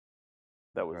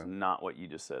That was not what you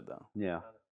just said, though. Yeah.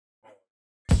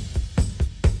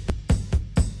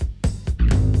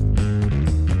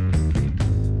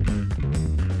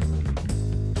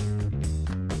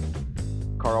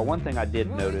 Carl, one thing I did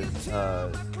notice,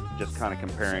 just kind of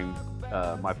comparing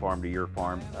my farm to your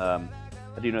farm,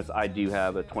 I do notice I do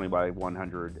have a 20 by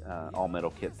 100 all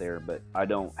metal kit there, but I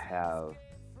don't have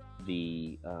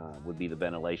the would be the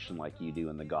ventilation like you do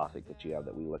in the Gothic that you have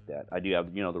that we looked at. I do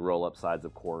have, you know, the roll up sides,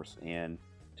 of course, and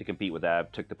to compete with that,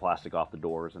 I took the plastic off the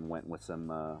doors and went with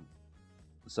some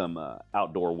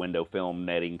outdoor window film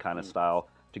netting kind of style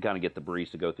to kind of get the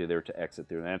breeze to go through there to exit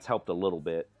through, and it's helped a little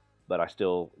bit. But I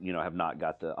still, you know, have not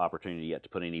got the opportunity yet to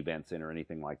put any vents in or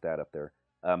anything like that up there.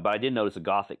 But I did notice the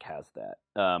Gothic has that.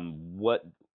 I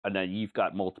know you've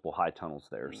got multiple high tunnels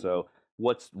there. So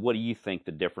what do you think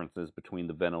the difference is between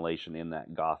the ventilation in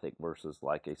that Gothic versus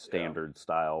like a standard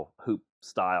style,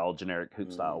 generic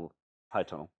hoop style high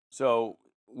tunnel? So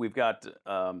we've got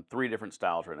 3 different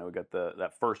styles right now. We've got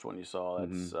that first one you saw.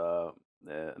 That's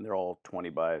and they're all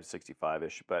 20 by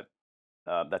 65-ish, but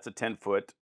that's a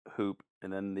 10-foot hoop.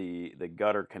 And then the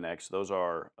gutter connects. Those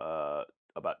are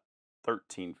about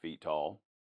 13 feet tall.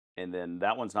 And then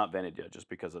that one's not vented yet just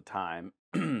because of time.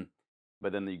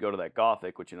 But then you go to that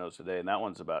Gothic, which you noticed today, and that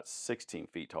one's about 16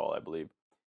 feet tall, I believe.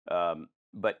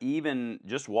 But even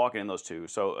just walking in those two,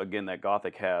 so again, that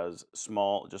Gothic has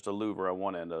just a louver on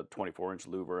one end, a 24-inch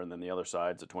louver, and then the other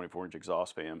side's a 24-inch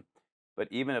exhaust fan. But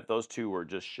even if those two were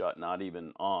just shut, not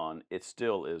even on, it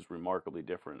still is remarkably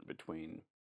different between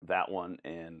that one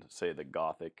and, say, the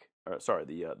Gothic,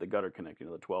 the gutter connecting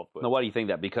to the 12-foot. Now, why do you think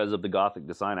that? Because of the Gothic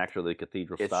design, actually the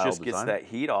cathedral style design? It just gets that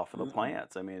heat off of the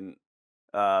plants. I mean,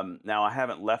 now I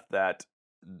haven't left that,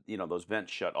 you know, those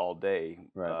vents shut all day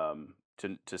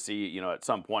to see, you know, at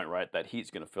some point, right, that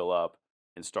heat's going to fill up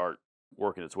and start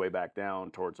working its way back down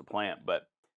towards the plant. But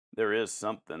there's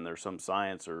some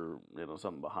science or, you know,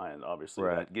 something behind, obviously,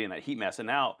 that getting that heat mass. And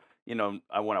now, you know,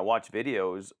 when I watch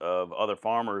videos of other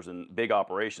farmers and big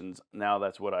operations, now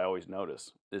that's what I always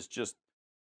notice. It's just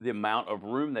the amount of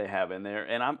room they have in there.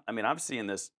 And I'm seeing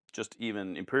this just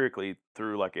even empirically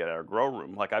through, like, at our grow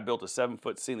room. Like, I built a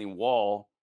 7-foot ceiling wall,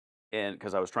 and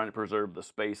because I was trying to preserve the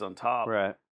space on top.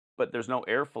 Right. But there's no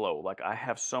airflow. Like, I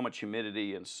have so much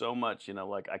humidity and so much, you know,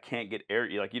 like, I can't get air.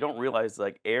 Like, you don't realize,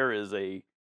 like, air is a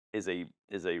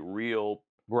real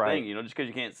thing. You know, just because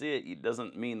you can't see it, it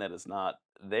doesn't mean that it's not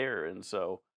there. And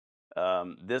so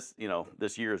this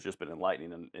year has just been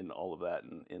enlightening in all of that,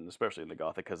 and especially in the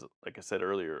Gothic, because, like I said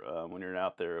earlier, when you're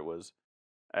out there,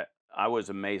 I was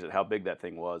amazed at how big that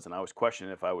thing was, and I was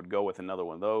questioning if I would go with another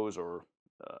one of those or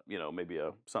you know, maybe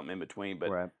something in between.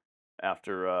 But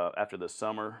after the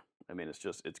summer, I mean,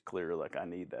 it's clear, like, I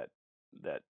need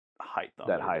that height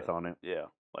on height on it. Yeah,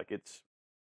 like I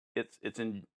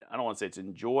don't want to say it's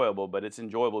enjoyable, but it's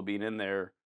enjoyable being in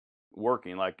there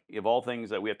working. Like, of all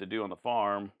things that we have to do on the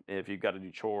farm, if you've got to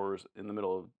do chores in the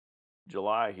middle of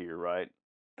July here, right?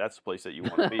 That's the place that you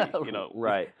want to be, you know.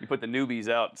 Right. You put the newbies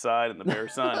outside in the bare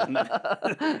sun, and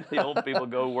then the old people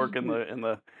go work in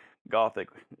the Gothic,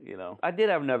 you know. I did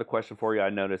have another question for you. I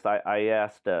noticed I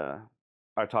asked,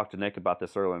 I talked to Nick about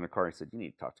this earlier in the car. He said, you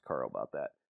need to talk to Carl about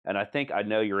that. And I think I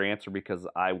know your answer because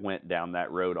I went down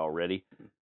that road already.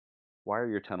 Why are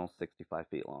your tunnels 65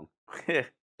 feet long? It's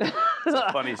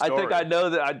a funny story. I think I know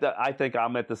that. I think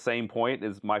I'm at the same point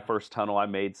as my first tunnel I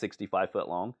made 65 foot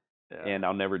long. Yeah. And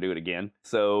I'll never do it again.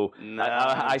 So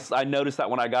I noticed that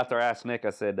when I got there, I asked Nick, I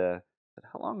said,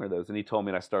 how long are those? And he told me,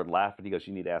 and I started laughing. He goes,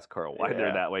 you need to ask Carl why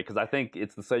they're that way, because I think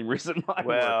it's the same reason why.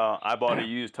 Well, I bought a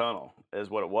used tunnel is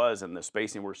what it was, and the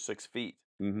spacing were 6 feet.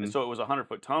 And so it was a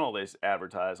 100-foot tunnel they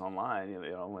advertised online, you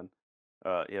know, and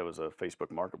it was a Facebook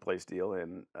Marketplace deal.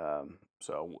 And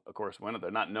so, of course, went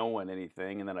there not knowing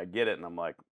anything, and then I get it, and I'm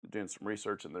like doing some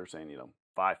research, and they're saying, you know,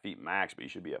 5 feet max, but you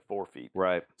should be at 4 feet.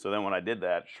 Right. So then when I did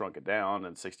that, shrunk it down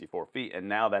and 64 feet, and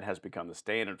now that has become the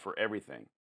standard for everything.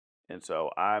 And so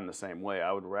I'm the same way.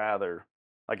 I would rather,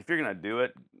 like, if you're going to do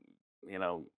it, you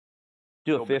know,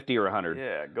 do a 50 or 100.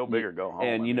 Yeah, go big or go home.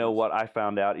 And you know what I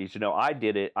found out is, you know, I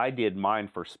did mine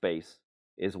for space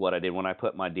is what I did. When I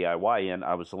put my DIY in,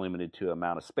 I was limited to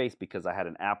amount of space because I had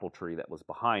an apple tree that was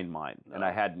behind mine, and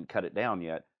I hadn't cut it down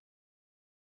yet.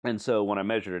 And so when I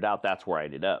measured it out, that's where I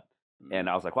ended up. And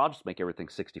I was like, well, I'll just make everything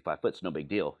 65 foot. It's no big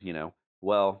deal, you know.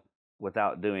 Well,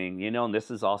 without doing, you know, and this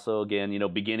is also, again, you know,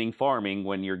 beginning farming.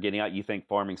 When you're getting out, you think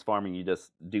farming's farming. You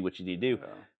just do what you need to do. Yeah.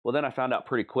 Well, then I found out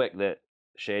pretty quick that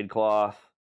shade cloth,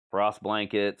 frost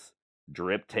blankets,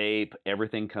 drip tape,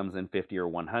 everything comes in 50 or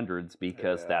 100s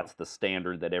because that's the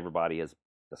standard that everybody has,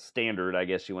 the standard, I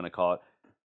guess you want to call it.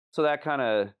 So that kind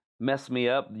of mess me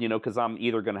up, because I'm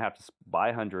either going to have to buy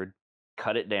 100,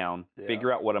 cut it down,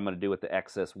 figure out what I'm going to do with the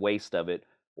excess waste of it,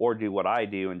 or do what I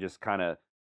do and just kind of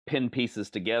pin pieces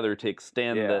together to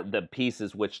extend the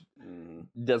pieces, which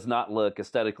does not look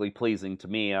aesthetically pleasing to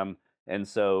me. And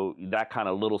so that kind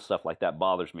of little stuff like that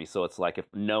bothers me. So it's like if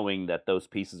knowing that those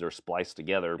pieces are spliced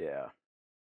together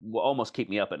will almost keep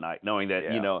me up at night, knowing that,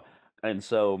 and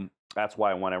so that's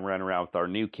why when I ran around with our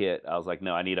new kit, I was like,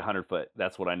 no, I need 100 foot.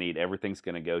 That's what I need. Everything's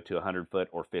going to go to 100 foot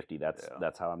or 50.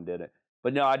 That's how I'm did it.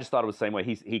 But no, I just thought it was the same way.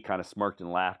 He kind of smirked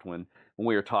and laughed when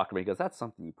we were talking. He goes, "That's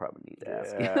something you probably need to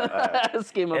ask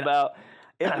ask him about."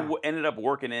 It ended up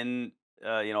working in,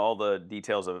 all the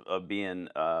details of being,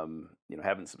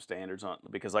 having some standards on,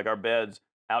 because like our beds,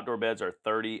 outdoor beds are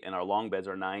 30 and our long beds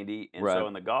are 90, and so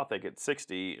in the Gothic it's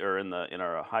 60, or in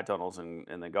our high tunnels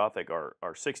and the Gothic are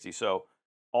 60. So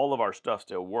all of our stuff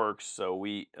still works. So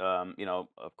we,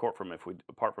 apart from if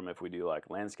we do like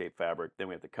landscape fabric, then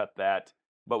we have to cut that.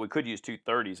 But we could use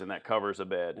 230s, and that covers a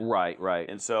bed. Right.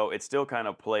 And so it still kind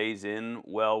of plays in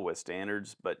well with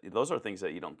standards, but those are things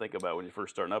that you don't think about when you're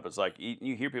first starting up. It's like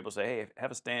you hear people say, hey,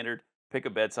 have a standard, pick a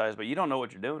bed size, but you don't know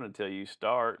what you're doing until you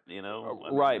start,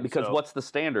 Right, because what's the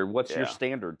standard? What's your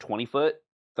standard? 20 foot?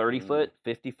 30 foot,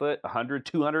 50 foot, 100,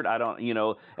 200? I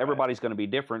don't, everybody's going to be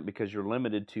different because you're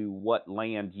limited to what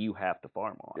land you have to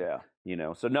farm on.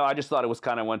 Yeah. So no, I just thought it was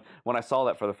kind of when I saw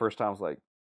that for the first time, I was like,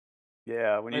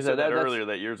 yeah, when you said that earlier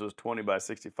that yours was 20 by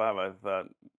 65, I thought,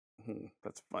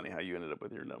 that's funny how you ended up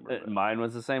with your number. Mine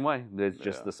was the same way. It's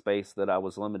just the space that I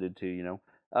was limited to,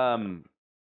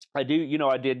 I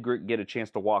did get a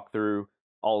chance to walk through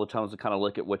all the tunnels to kind of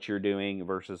look at what you're doing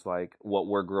versus like what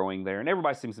we're growing there. And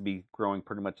everybody seems to be growing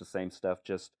pretty much the same stuff,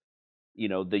 just,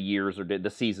 the years the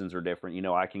seasons are different.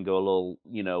 I can go a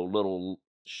little,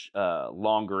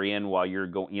 longer in while you're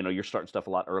going, you're starting stuff a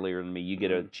lot earlier than me. You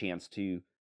get a chance to,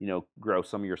 grow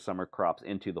some of your summer crops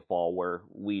into the fall where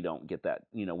we don't get that,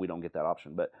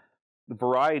 option. But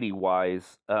variety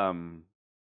wise,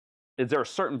 is there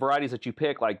certain varieties that you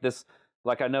pick like this?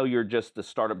 Like I know you're just a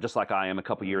startup, just like I am a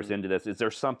couple years into this. Is there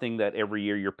something that every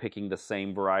year you're picking the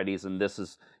same varieties, and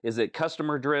is it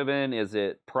customer driven? Is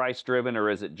it price driven? Or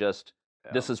is it just,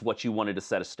 this is what you wanted to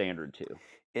set a standard to?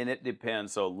 And it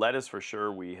depends. So lettuce for sure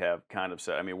we have kind of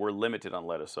set. I mean, we're limited on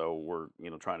lettuce, so we're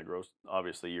trying to grow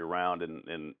obviously year round,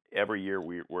 and every year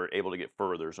we're able to get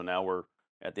further. So now we're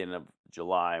at the end of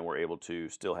July and we're able to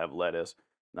still have lettuce.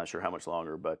 Not sure how much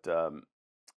longer, but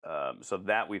so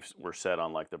that we're set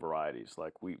on like the varieties.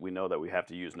 Like we know that we have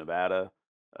to use Nevada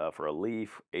for a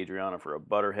leaf, Adriana for a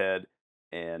butterhead,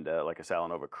 and like a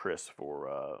Salanova Crisp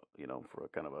for for a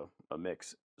kind of a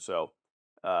mix. So.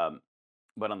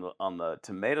 But on the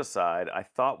tomato side, I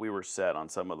thought we were set on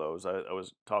some of those. I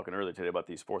was talking earlier today about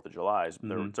these 4th of Julys.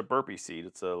 It's a burpee seed.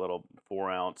 It's a little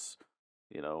 4-ounce,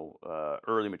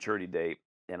 early maturity date,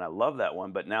 and I love that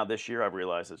one. But now this year I've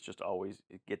realized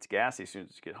it gets gassy as soon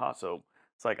as it gets hot. So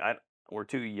it's like we're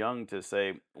too young to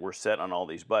say we're set on all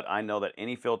these. But I know that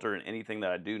any filter and anything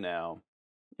that I do now,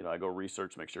 I go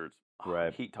research, make sure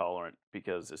it's heat tolerant,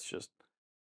 because it's just,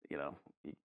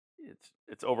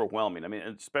 it's overwhelming. I mean,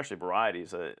 especially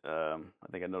varieties. I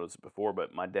think I noticed it before,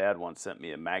 but my dad once sent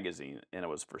me a magazine, and it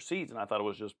was for seeds, and I thought it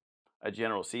was just a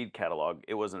general seed catalog.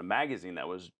 It wasn't a magazine that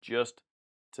was just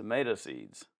tomato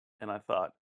seeds, and I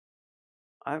thought,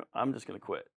 I'm just going to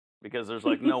quit, because there's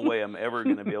like no way I'm ever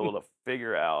going to be able to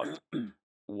figure out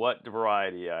what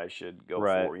variety I should go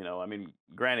for. I mean,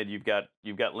 granted, you've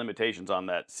got limitations on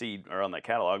that seed or on that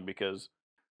catalog, because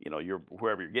you're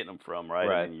wherever you're getting them from,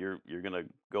 right? And you're gonna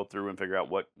go through and figure out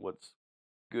what's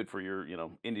good for your,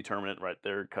 indeterminate right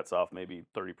there cuts off maybe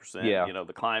 30%.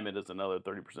 The climate is another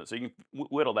 30%. So you can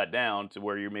whittle that down to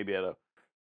where you're maybe at a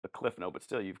cliff note, but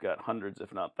still you've got hundreds,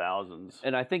 if not thousands.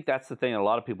 And I think that's the thing a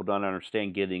lot of people don't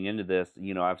understand getting into this.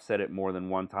 I've said it more than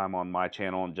one time on my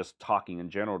channel and just talking in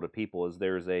general to people, is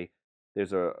there's a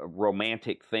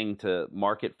romantic thing to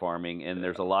market farming, and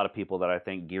there's a lot of people that I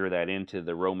think gear that into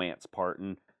the romance part,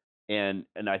 and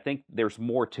I think there's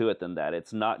more to it than that.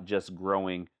 It's not just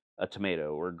growing a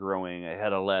tomato or growing a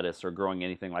head of lettuce or growing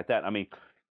anything like that. I mean,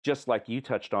 just like you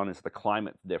touched on, is the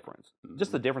climate difference.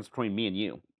 Just the difference between me and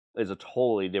you is a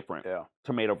totally different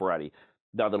tomato variety.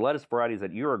 Now, the lettuce varieties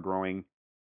that you are growing,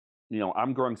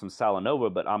 I'm growing some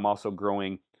Salanova, but I'm also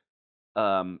growing,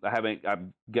 I'm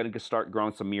going to start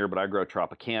growing some Mir, but I grow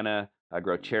Tropicana, I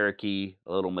grow Cherokee,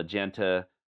 a little Magenta,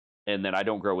 and then I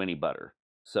don't grow any butter.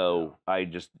 So I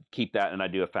just keep that, and I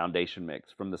do a foundation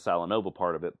mix from the Salanova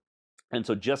part of it. And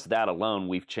so just that alone,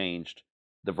 we've changed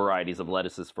the varieties of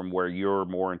lettuces from where you're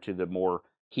more into the more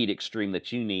heat extreme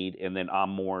that you need, and then I'm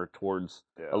more towards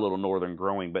Yeah. a little northern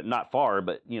growing, but not far,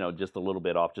 but just a little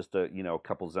bit off, just a a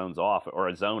couple zones off or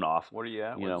a zone off. What are you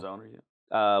at? You What know. zone are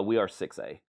you? We are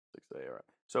 6A. 6A, all right.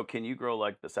 So can you grow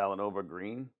like the Salanova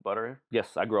green butter?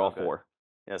 Yes, I grow all Okay. 4.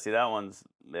 Yeah, see that one's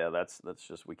that's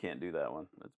just we can't do that one.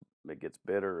 It gets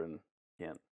bitter and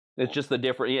can't. It's just the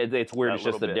different. Yeah, it's weird. That It's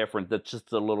just the little bit. difference. That's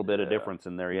just a little bit of Yeah. difference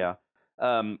in there. Yeah.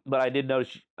 But I did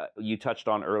notice you touched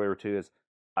on earlier too. Is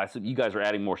I said you guys are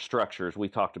adding more structures. We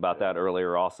talked about that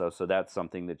earlier also. So that's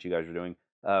something that you guys are doing.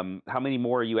 How many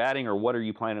more are you adding, or what are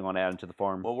you planning on adding to the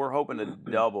farm? Well, we're hoping to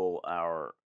double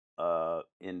our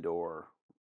indoor,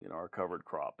 our covered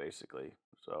crop basically.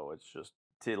 So it's just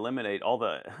to eliminate all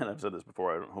the, and I've said this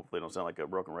before, hopefully I don't sound like a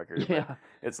broken record, Yeah. but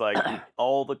it's like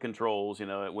all the controls,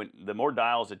 when the more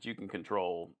dials that you can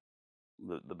control,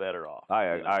 the better off.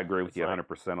 I agree with It's you like,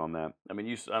 100% on that. I mean,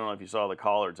 I don't know if you saw the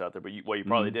collards out there, but you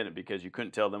probably didn't, because you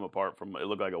couldn't tell them apart from, it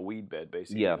looked like a weed bed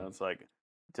basically. Yeah. It's like,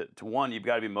 to one, you've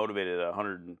got to be motivated at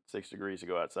 106 degrees to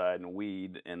go outside and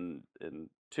weed, and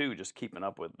two, just keeping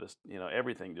up with this,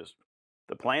 everything. Just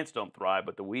the plants don't thrive,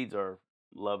 but the weeds are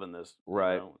loving this,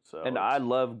 Right. So And I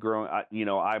love growing.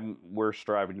 We're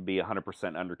striving to be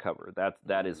 100% undercover.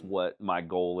 That is what my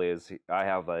goal is. I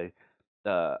have a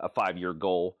 5-year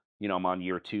goal. I'm on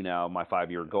year 2 now, my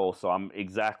 5-year goal. So I'm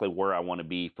exactly where I want to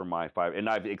be for my 5, and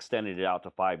I've extended it out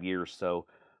to 5 years. So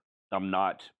I'm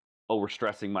not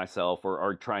overstressing myself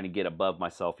or trying to get above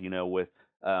myself, with,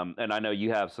 and I know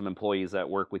you have some employees that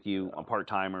work with you on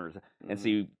part-timers, and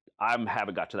see, I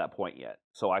haven't got to that point yet.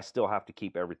 So I still have to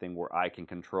keep everything where I can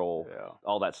control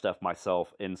all that stuff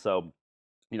myself. And so,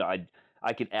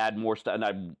 I could add more stuff,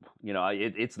 and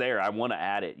it's there. I want to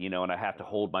add it, and I have to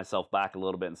hold myself back a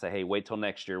little bit and say, hey, wait till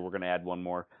next year. We're going to add one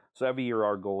more. So every year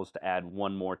our goal is to add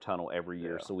one more tunnel every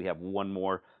year. So we have one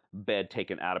more bed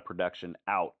taken out of production,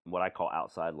 out, what I call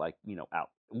outside, like, out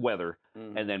weather,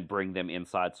 and then bring them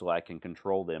inside so I can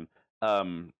control them.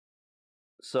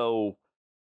 So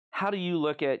how do you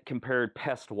look at compared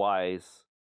pest wise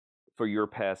for your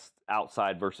pests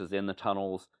outside versus in the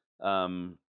tunnels?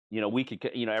 We could,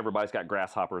 everybody's got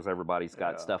grasshoppers, everybody's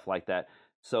got stuff like that.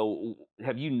 So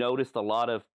have you noticed a lot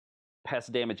of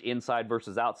pest damage inside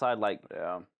versus outside?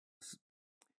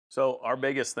 So our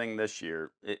biggest thing this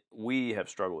year, we have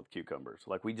struggled with cucumbers.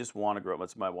 Like, we just want to grow.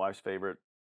 That's my wife's favorite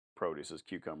produce is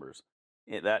cucumbers,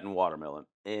 that and watermelon.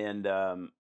 And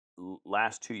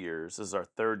last 2 years, this is our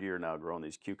 3rd year now growing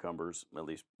these cucumbers, at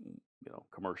least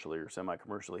commercially or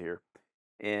semi-commercially here.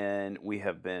 And we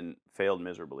have been failed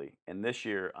miserably. And this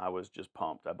year I was just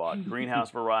pumped. I bought greenhouse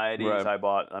varieties. Right.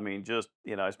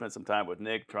 I spent some time with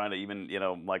Nick trying to even,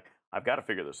 like, I've got to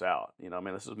figure this out.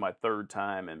 This is my 3rd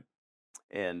time.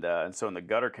 And so in the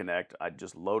gutter connect, I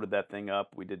just loaded that thing up.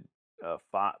 We did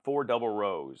 4 double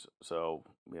rows. So,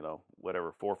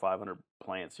 400 or 500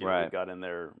 plants, we got in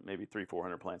there, maybe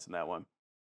 300-400 plants in that one.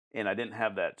 And I didn't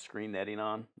have that screen netting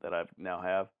on that I now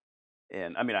have.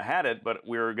 And I had it, but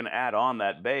we were going to add on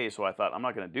that bay. So I thought, I'm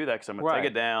not going to do that because I'm going to take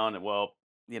it down. And lo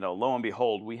and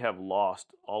behold, we have lost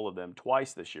all of them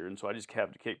twice this year. And so I just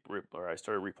have to I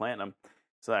started replanting them.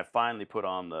 So I finally put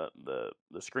on the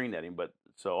screen netting. But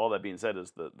so all that being said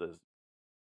is the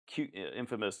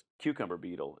infamous cucumber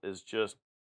beetle is just,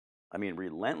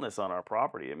 relentless on our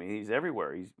property. He's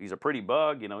everywhere. He's a pretty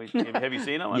bug. Have you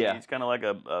seen him? Yeah. He's kind of like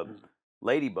a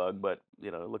ladybug, but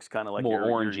it looks kind of like more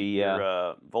orangey.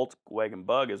 Your Volkswagen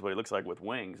bug is what he looks like with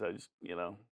wings. I just,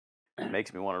 it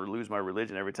makes me want to lose my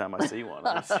religion every time I see one.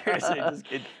 Seriously,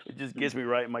 it just gets me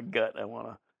right in my gut. I want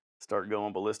to start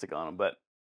going ballistic on them. But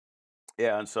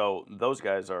yeah, and so those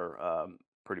guys are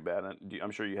pretty bad. I'm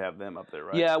sure you have them up there,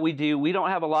 right? Yeah, we do. We don't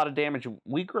have a lot of damage.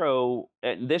 We grow,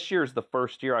 and this year is the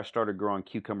first year I started growing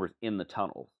cucumbers in the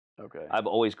tunnels. Okay. I've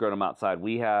always grown them outside.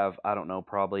 We have, I don't know,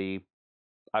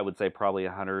 I would say probably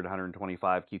 100,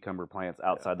 125 cucumber plants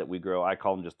outside that we grow. I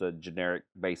call them just a generic,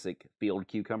 basic field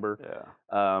cucumber.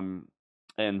 Yeah.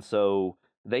 And so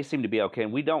they seem to be okay.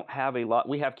 And we don't have a lot.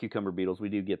 We have cucumber beetles. We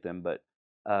do get them, but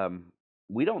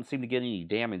we don't seem to get any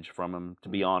damage from them, to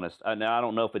be honest. Now, I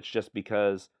don't know if it's just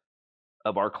because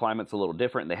of our climate's a little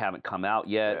different and they haven't come out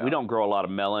yet. Yeah. We don't grow a lot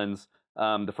of melons.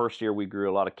 The first year we grew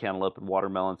a lot of cantaloupe and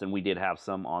watermelons, and we did have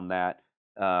some on that.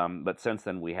 But since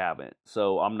then we haven't.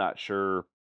 So I'm not sure.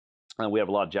 We have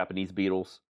a lot of Japanese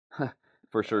beetles,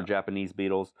 for sure. Japanese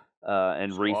beetles,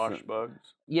 and squash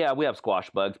bugs. Yeah, we have squash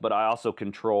bugs, but I also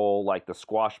control like the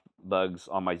squash bugs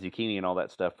on my zucchini and all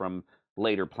that stuff from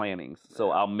later plantings.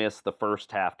 So I'll miss the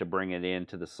first half to bring it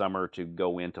into the summer to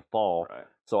go into fall. Right.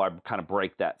 So I kind of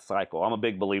break that cycle. I'm a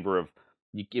big believer of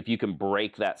if you can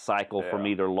break that cycle from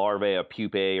either larvae or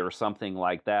pupae or something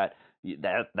like that,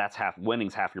 that's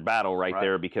winning's half your battle right Right.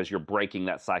 there, because you're breaking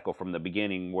that cycle from the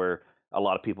beginning, where a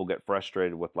lot of people get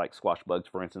frustrated with like squash bugs,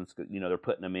 for instance. They're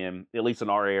putting them in, at least in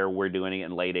our area, we're doing it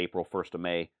in late April, 1st of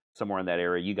May, somewhere in that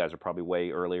area. You guys are probably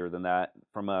way earlier than that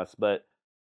from us, but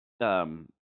um,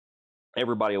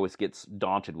 everybody always gets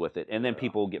daunted with it, and then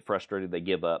people get frustrated, they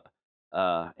give up,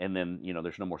 and then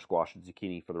there's no more squash and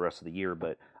zucchini for the rest of the year.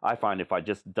 But I find if I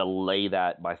just delay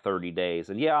that by 30 days,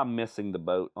 and I'm missing the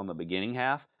boat on the beginning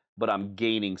half, but I'm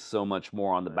gaining so much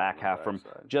more on the back half from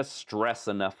just stress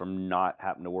enough from not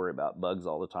having to worry about bugs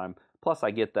all the time. Plus,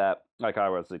 I get that, like I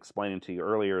was explaining to you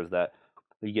earlier, is that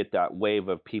you get that wave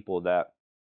of people that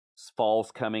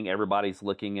fall's coming, everybody's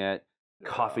looking at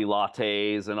coffee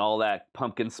lattes and all that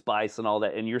pumpkin spice and all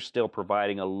that, and you're still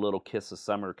providing a little kiss of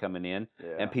summer coming in,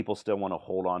 and people still want to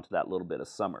hold on to that little bit of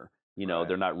summer.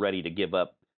 They're not ready to give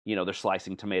up. They're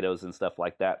slicing tomatoes and stuff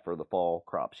like that for the fall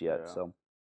crops yet. So,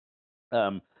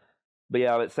 but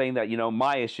it's saying that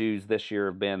my issues this year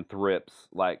have been thrips,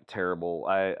 like terrible.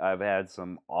 I've had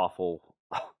some awful,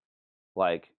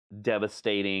 like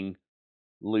devastating,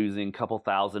 losing a couple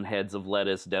thousand heads of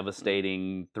lettuce,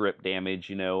 devastating thrip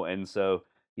damage, and so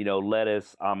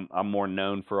lettuce, I'm more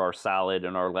known for our salad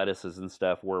and our lettuces and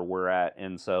stuff where we're at,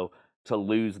 and so to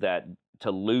lose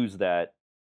that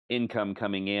income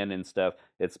coming in and stuff,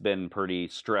 it's been pretty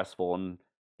stressful,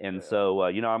 and so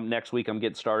next week I'm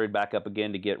getting started back up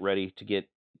again to get ready to get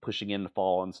pushing into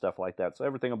fall and stuff like that. So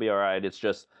everything will be all right. It's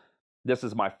just this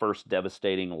is my first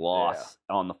devastating loss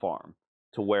on the farm,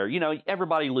 to where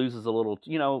everybody loses a little.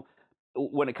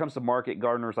 When it comes to market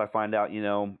gardeners, I find out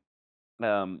you're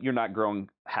not growing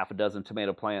half a dozen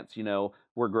tomato plants.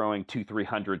 We're growing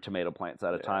 200-300 tomato plants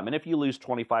at a time, and if you lose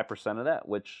 25% of that,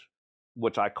 which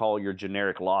I call your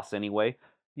generic loss anyway,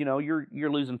 you're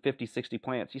losing 50-60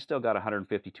 plants. You still got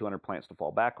 150-200 plants to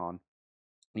fall back on.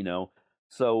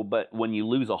 So, but when you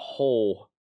lose a whole,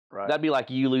 that'd be like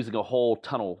you losing a whole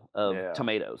tunnel of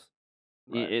tomatoes.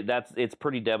 It's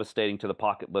pretty devastating to the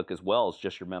pocketbook as well as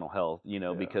just your mental health,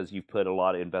 because you've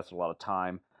invested a lot of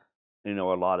time, a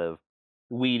lot of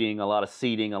weeding, a lot of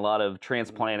seeding, a lot of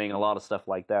transplanting, a lot of stuff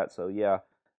like that. So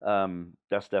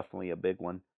that's definitely a big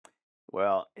one.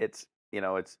 Well, it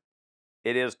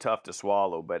is tough to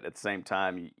swallow, but at the same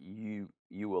time, you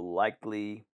will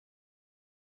likely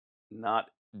not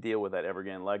deal with that ever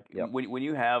again. Like when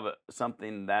you have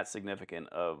something that significant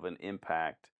of an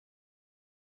impact,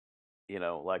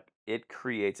 like it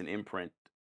creates an imprint,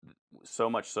 so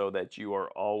much so that you are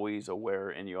always aware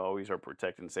and you always are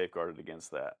protected and safeguarded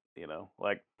against that.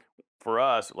 Like for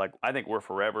us, like I think we're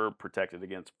forever protected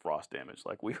against frost damage.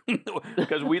 Like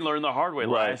because we learned the hard way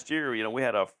last year. We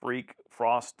had a freak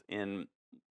frost in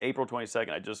April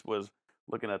 22nd. I just was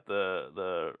looking at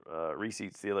the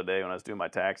receipts the other day when I was doing my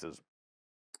taxes.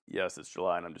 Yes, it's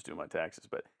July and I'm just doing my taxes.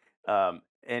 But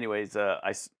anyways,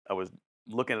 I was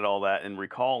looking at all that and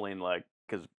recalling, like,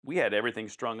 because we had everything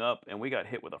strung up and we got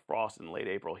hit with a frost in late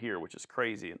April here, which is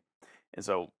crazy. And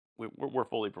so we're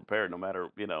fully prepared no matter,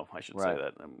 I should say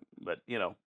that. But,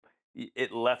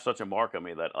 it left such a mark on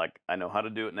me that, like, I know how to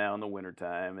do it now in the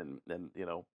wintertime and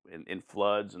in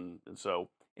floods. And so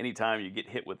anytime you get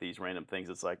hit with these random things,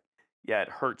 it's like, it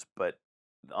hurts. But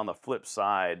on the flip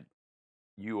side,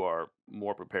 you are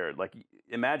more prepared. Like,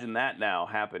 imagine that now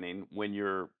happening when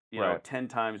you're, 10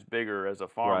 times bigger as a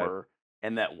farmer,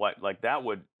 and that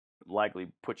would likely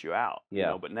put you out.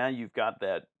 But now you've got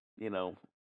that, and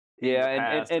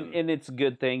it's a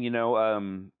good thing,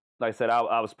 like I said,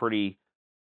 I was pretty,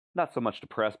 not so much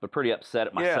depressed, but pretty upset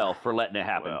at myself for letting it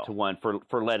happen.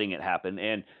 For letting it happen,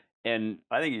 and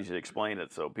I think you should explain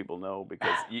it so people know,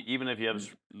 because even if you have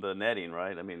the netting,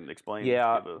 right? I mean, explain.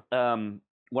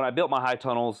 When I built my high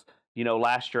tunnels,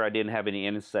 last year I didn't have any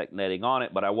insect netting on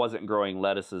it, but I wasn't growing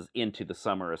lettuces into the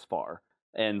summer as far.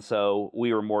 And so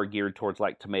we were more geared towards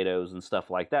like tomatoes and stuff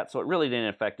like that. So it really didn't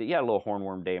affect it. A little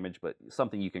hornworm damage, but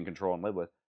something you can control and live with.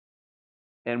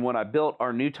 And when I built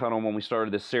our new tunnel, when we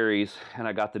started this series, and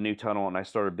I got the new tunnel and I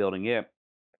started building it,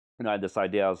 and I had this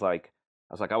idea, I was like,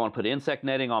 I want to put insect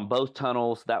netting on both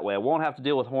tunnels. That way I won't have to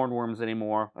deal with hornworms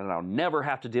anymore, and I'll never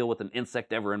have to deal with an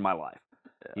insect ever in my life.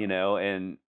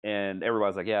 And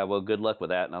everybody's like, yeah, well, good luck with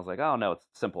that. And I was like, oh, no, it's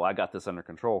simple. I got this under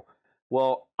control.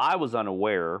 Well, I was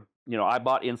unaware. I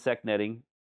bought insect netting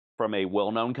from a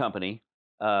well-known company,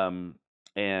 and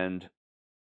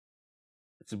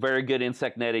it's a very good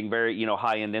insect netting, very,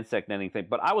 high-end insect netting thing.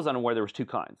 But I was unaware there was two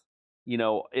kinds,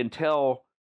 until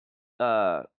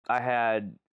I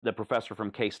had the professor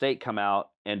from K-State come out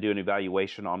and do an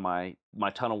evaluation on my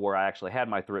tunnel where I actually had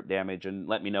my thrip damage and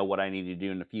let me know what I need to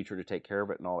do in the future to take care of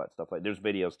it and all that stuff. Like, there's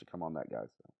videos to come on that, guys.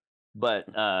 But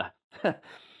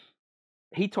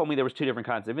he told me there was 2 different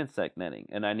kinds of insect netting,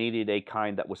 and I needed a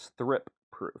kind that was thrip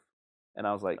proof. And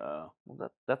I was like,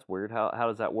 well, that's weird. How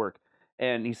does that work?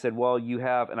 And he said, well, you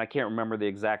have, and I can't remember the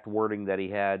exact wording that he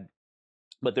had,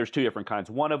 but there's 2 different kinds.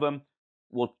 One of them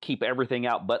will keep everything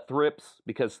out but thrips,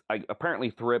 because apparently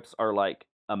thrips are like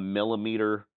a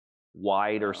millimeter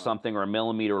wide or something, or a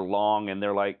millimeter long, and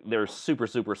they're super,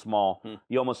 super small.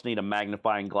 You almost need a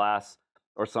magnifying glass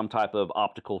or some type of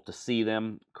optical to see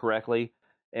them correctly.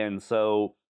 And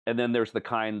then there's the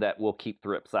kind that will keep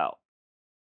thrips out.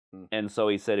 And so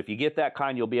he said, if you get that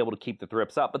kind, you'll be able to keep the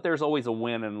thrips out. But there's always a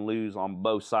win and lose on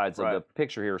both sides of the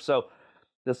picture here. So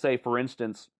let's say, for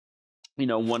instance,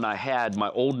 when I had my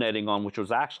old netting on, which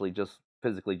was actually just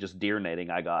physically just deer netting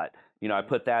I got, I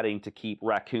put that in to keep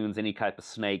raccoons, any type of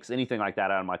snakes, anything like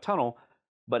that out of my tunnel,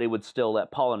 but it would still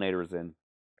let pollinators in.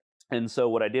 And so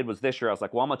what I did was this year, I was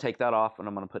like, well, I'm going to take that off and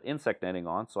I'm going to put insect netting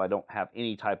on so I don't have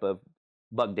any type of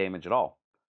bug damage at all.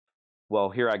 Well,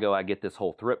 here I go, I get this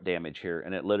whole thrip damage here,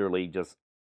 and it literally just,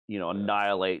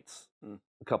 annihilates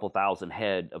a couple thousand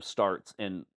head of starts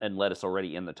and lettuce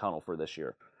already in the tunnel for this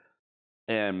year.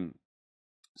 And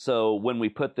so when we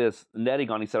put this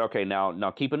netting on, he said, okay,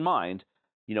 now keep in mind,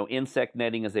 insect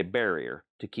netting is a barrier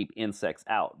to keep insects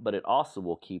out, but it also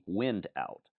will keep wind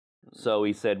out. So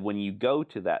he said, when you go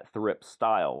to that thrip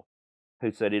style, he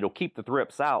said it'll keep the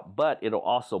thrips out, but it'll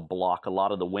also block a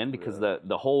lot of the wind, because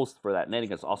the holes for that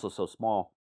netting is also so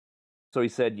small. So he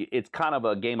said it's kind of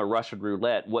a game of Russian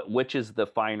roulette. Which is the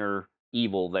finer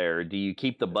evil there? Do you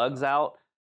keep the bugs out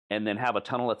and then have a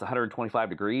tunnel that's 125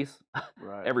 degrees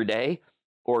every day?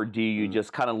 Or do you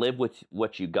just kind of live with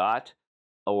what you got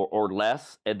or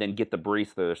less, and then get the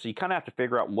breeze through there? So you kind of have to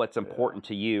figure out what's important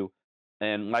to you.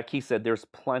 And like he said, there's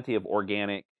plenty of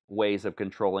organic ways of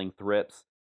controlling thrips.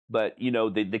 But,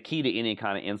 the key to any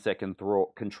kind of insect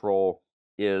control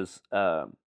is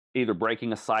either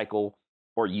breaking a cycle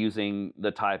or using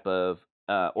the type of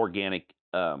organic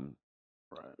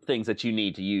things that you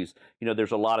need to use.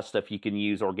 There's a lot of stuff you can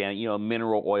use organic,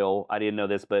 mineral oil. I didn't know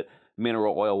this, but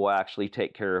mineral oil will actually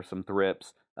take care of some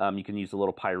thrips. You can use a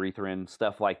little pyrethrin,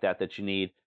 stuff like that you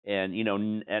need. And,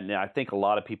 and I think a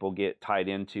lot of people get tied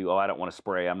into, I don't want to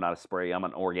spray. I'm not a spray. I'm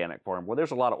an organic farm. Well, there's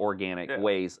a lot of organic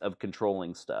ways of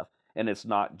controlling stuff. And it's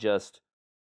not just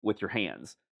with your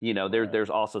hands. There's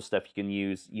also stuff you can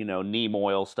use, neem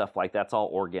oil, stuff like that's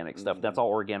all organic stuff. That's all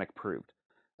organic proved.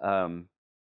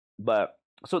 But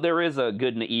so there is a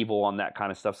good and evil on that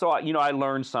kind of stuff. So, I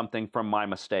learned something from my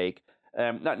mistake.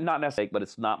 Not necessarily, but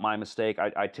it's not my mistake.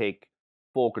 I take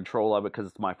full control of it because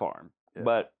it's my farm. Yeah.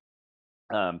 But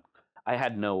I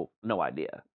had no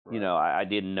idea. I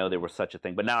didn't know there was such a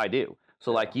thing, but now I do.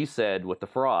 So like you said, with the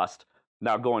frost,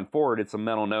 now going forward, it's a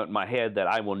mental note in my head that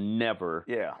I will never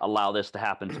allow this to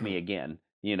happen to me again.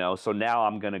 So now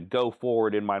I'm going to go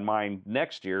forward in my mind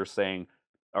next year saying,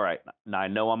 all right, now I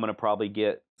know I'm going to probably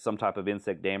get some type of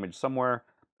insect damage somewhere.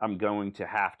 I'm going to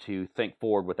have to think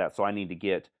forward with that. So I need to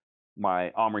get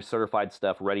my OMRI certified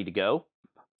stuff ready to go.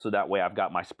 So that way I've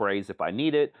got my sprays if I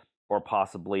need it, or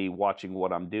possibly watching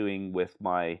what I'm doing with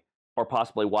my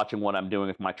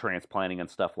transplanting and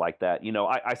stuff like that.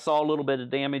 I saw a little bit of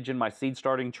damage in my seed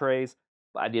starting trays,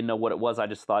 but I didn't know what it was. I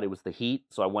just thought it was the heat.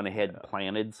 So I went ahead and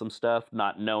planted some stuff,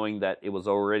 not knowing that it was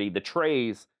already, the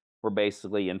trays were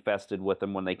basically infested with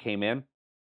them when they came in.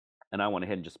 And I went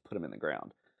ahead and just put them in the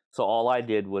ground. So all I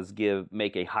did was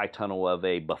make a high tunnel of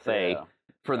a buffet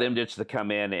for them just to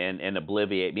come in and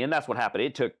obliviate me. And that's what happened.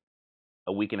 It took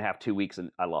a week and a half, 2 weeks,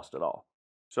 and I lost it all.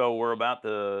 So we're about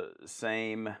the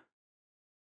same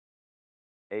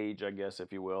age, I guess,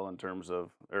 if you will, in terms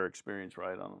of our experience,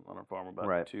 right, on our farm.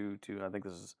 About two. I think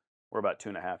we're about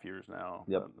 2.5 years now.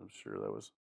 Yep. I'm sure that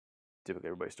was typically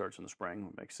everybody starts in the spring.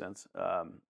 It makes sense.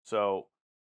 So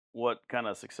what kind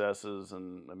of successes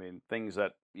and things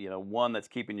that one that's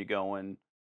keeping you going,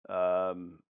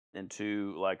 and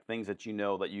two, like things that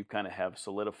that you kind of have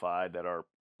solidified that are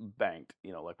banked,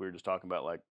 like we were just talking about,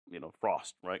 like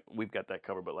frost, right? We've got that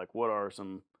covered, but like what are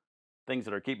some things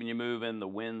that are keeping you moving, the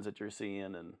wins that you're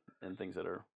seeing, and things that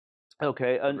are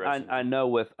okay. I know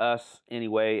with us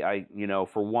anyway,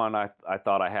 for one, I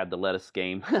thought I had the lettuce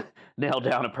game nailed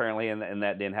down apparently, and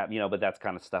that didn't happen, but that's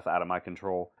kind of stuff out of my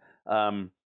control.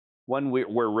 One,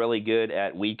 we're really good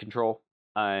at weed control.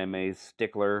 I'm a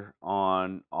stickler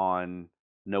on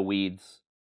no weeds,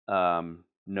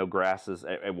 no grasses.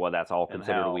 Well, that's all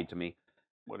considered a weed to me.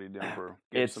 What are you doing for?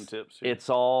 Give some tips here. It's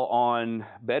all on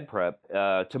bed prep.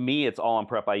 To me, it's all on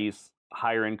prep. I use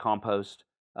higher end compost.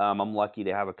 I'm lucky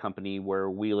to have a company where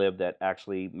we live that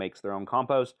actually makes their own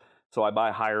compost. So I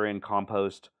buy higher end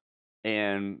compost,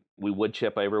 and we wood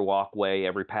chip every walkway,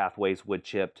 every pathway is wood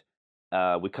chipped.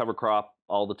 We cover crop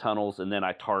all the tunnels, and then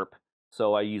I tarp.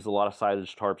 So I use a lot of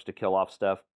silage tarps to kill off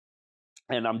stuff,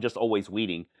 and I'm just always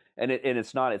weeding. And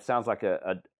it's not. It sounds like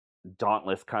a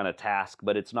dauntless kind of task,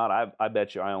 but it's not. I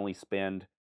bet you I only spend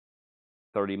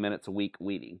 30 minutes a week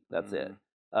weeding. That's it.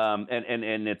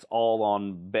 And it's all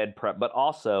on bed prep, but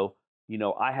also,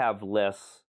 I have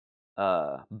less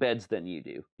beds than you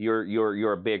do.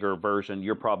 You're a bigger version.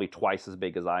 You're probably twice as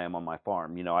big as I am on my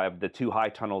farm. I have the 2 high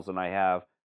tunnels, and I have,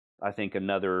 I think,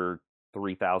 another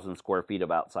 3,000 square feet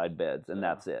of outside beds, and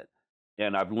that's it.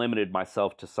 And I've limited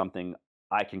myself to something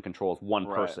I can control as one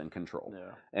person control.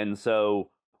 Yeah. And so,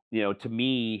 to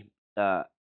me,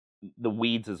 the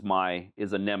weeds is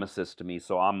a nemesis to me.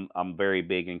 So I'm very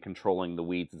big in controlling the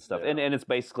weeds and stuff. Yeah. And it's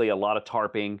basically a lot of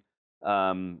tarping,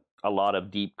 a lot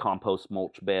of deep compost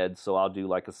mulch beds. So I'll do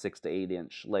like a 6 to 8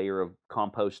 inch layer of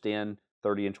compost in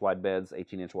 30-inch wide beds,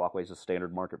 18-inch walkways, just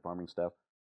standard market farming stuff.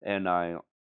 And I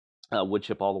wood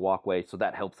chip all the walkways, so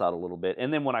that helps out a little bit.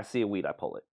 And then when I see a weed, I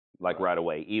pull it right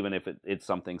away, even if it's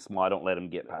something small. I don't let them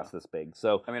get past this big.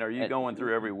 So I mean, are you going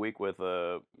through every week with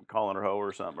a colander hoe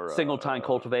or something, or single tine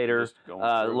cultivator,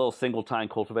 a little single tine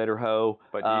cultivator hoe?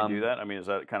 But do you do that? I mean, is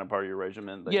that kind of part of your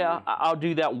regimen? Yeah, I'll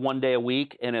do that 1 day a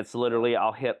week, and it's literally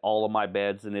I'll hit all of my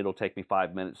beds, and it'll take me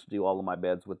 5 minutes to do all of my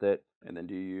beds with it. And then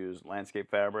do you use landscape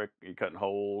fabric? Are you cutting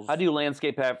holes? I do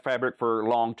landscape fabric for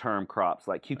long-term crops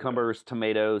like cucumbers,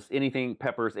 tomatoes, anything,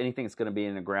 peppers, anything that's going to be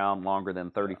in the ground longer than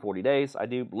 30, 40 days. I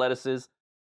do lettuces,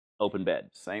 open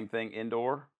bed. Same thing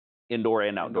indoor? Indoor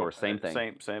and outdoor, same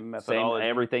thing. Same methodology?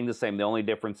 Everything the same. The only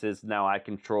difference is now I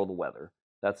control the weather.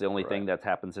 That's the only thing that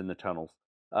happens in the tunnels.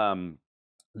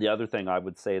 The other thing I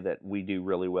would say that we do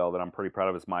really well that I'm pretty proud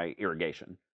of is my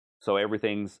irrigation. So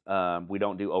everything's, we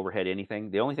don't do overhead anything.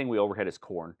 The only thing we overhead is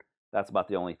corn. That's about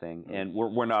the only thing. And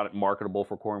we're not marketable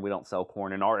for corn. We don't sell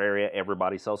corn. In our area,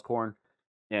 everybody sells corn.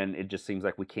 And it just seems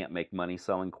like we can't make money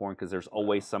selling corn because there's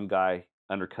always some guy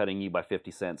undercutting you by 50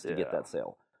 cents to get that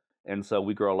sale. And so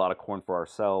we grow a lot of corn for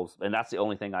ourselves. And that's the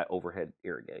only thing I overhead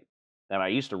irrigate. And I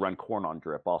used to run corn on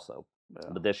drip also.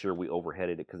 But this year we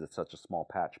overheaded it because it's such a small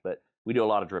patch. But we do a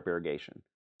lot of drip irrigation.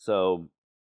 So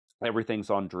everything's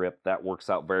on drip. That works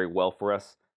out very well for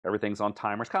us. Everything's on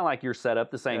timers, kind of like your setup,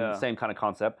 the same kind of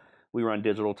concept. We run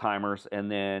digital timers,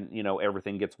 and then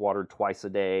everything gets watered twice a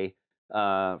day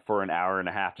for an hour and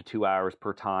a half to 2 hours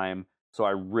per time. So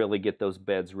I really get those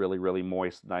beds really, really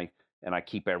moist, and I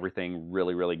keep everything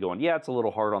really, really going. Yeah, it's a little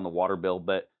hard on the water bill,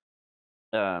 but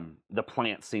the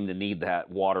plants seem to need that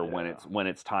water when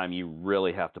it's time. You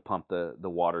really have to pump the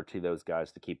water to those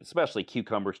guys to keep, especially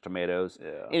cucumbers, tomatoes,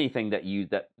 anything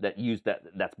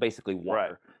that's basically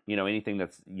water. Anything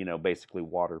that's basically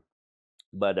water.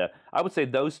 But I would say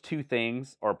those 2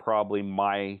 things are probably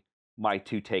my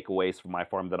 2 takeaways from my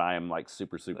farm that I am like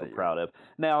super proud of.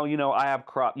 Now I have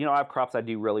crops I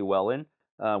do really well in.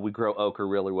 We grow okra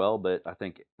really well, but I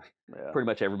think pretty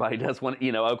much everybody does.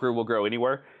 Okra will grow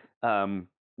anywhere.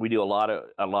 We do a lot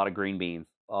of green beans,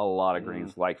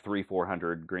 greens, like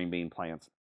 300-400 green bean plants.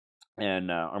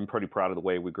 And I'm pretty proud of the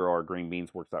way we grow our green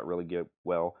beans. Works out really good.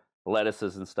 Well,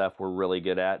 lettuces and stuff we're really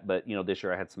good at. But, this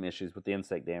year I had some issues with the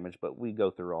insect damage, but we go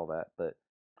through all that. But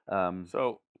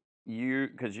so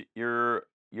because you're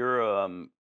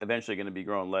eventually going to be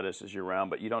growing lettuces year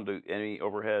round, but you don't do any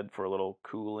overhead for a little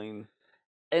cooling?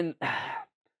 And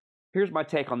here's my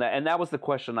take on that. And that was the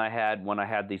question I had when I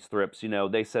had these thrips.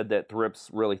 They said that thrips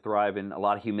really thrive in a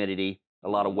lot of humidity, a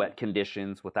lot of wet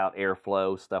conditions without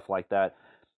airflow, stuff like that.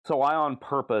 So I, on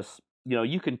purpose,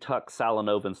 you can tuck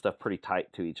Salanova and stuff pretty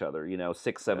tight to each other.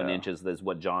 6-7 inches is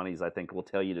what Johnny's, I think, will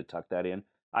tell you to tuck that in.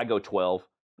 I go 12.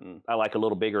 I like a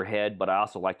little bigger head, but I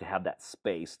also like to have that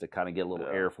space to kind of get a little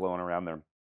air flowing around there.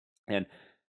 And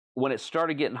when it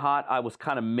started getting hot, I was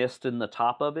kind of misting the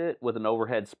top of it with an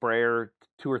overhead sprayer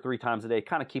 2 or 3 times a day,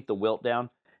 kind of keep the wilt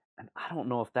down. And I don't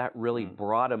know if that really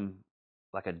brought them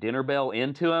like a dinner bell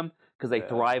into them, because they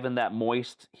thrive in that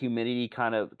moist humidity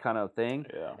kind of thing.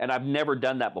 Yeah. And I've never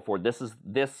done that before. This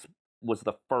was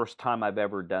the first time I've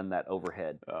ever done that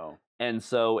overhead. Oh. And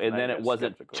so, and then it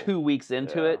wasn't skeptical. 2 weeks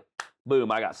into it,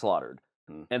 boom, I got slaughtered.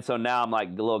 And so now I'm like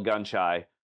a little gun shy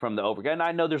from the overhead. And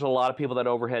I know there's a lot of people that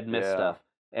overhead miss stuff.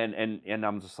 And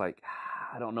I'm just like,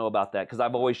 I don't know about that, because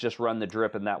I've always just run the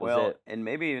drip and that was it. And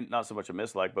maybe not so much a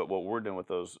miss, but what we're doing with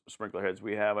those sprinkler heads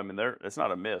we have, I mean, it's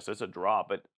not a miss, it's a drop.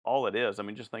 But all it is, I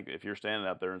mean, just think if you're standing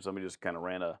out there and somebody just kind of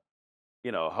ran a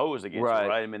hose against you,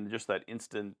 right? I mean, just that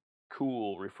instant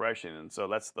cool, refreshing. And so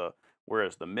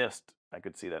whereas the mist I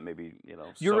could see that maybe, You're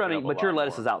soaking running, up a but your lot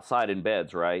lettuce more. is outside in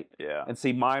beds, right? Yeah. And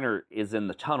see, is in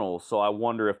the tunnel, so I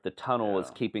wonder if the tunnel is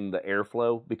Yeah. keeping the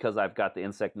airflow because I've got the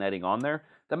insect netting on there.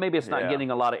 That maybe it's not Yeah.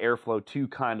 getting a lot of airflow to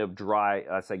kind of dry.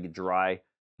 I say dry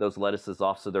those lettuces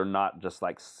off, so they're not just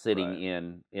like sitting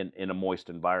Right. in a moist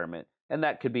environment. And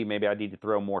that could be maybe I need to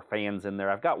throw more fans in there.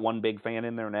 I've got one big fan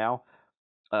in there now,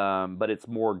 but it's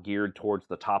more geared towards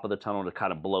the top of the tunnel to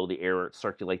kind of blow the air,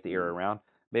 circulate the air Mm. around.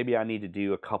 Maybe I need to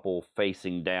do a couple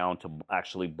facing down to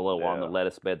actually blow on the Yeah.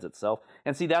 lettuce beds itself.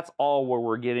 And see, that's all where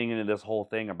we're getting into this whole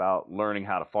thing about learning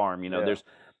how to farm. Yeah.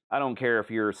 I don't care if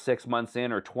you're 6 months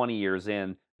in or 20 years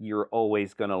in, you're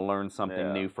always going to learn something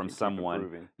Yeah. new from Keep someone.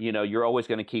 improving. You're always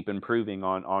going to keep improving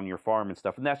on your farm and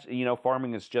stuff. And that's,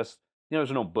 farming is just,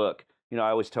 there's no book. I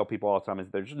always tell people all the time is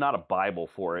there's not a Bible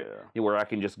for it where I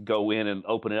can just go in and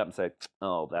open it up and say,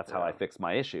 oh, that's how I fix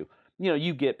my issue.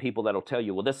 You get people that'll tell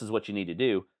you, well, this is what you need to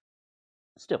do.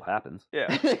 It still happens.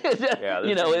 Yeah.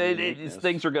 Yeah.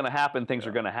 Things are going to happen. Things are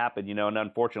Yeah. going to happen. And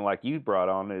unfortunately, like you brought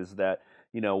on, is that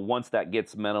once that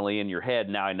gets mentally in your head,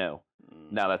 now I know.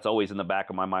 Now that's always in the back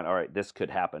of my mind. All right, this could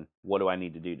happen. What do I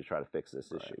need to do to try to fix this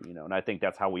issue? And I think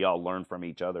that's how we all learn from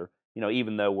each other.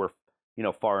 Even though we're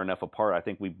far enough apart, I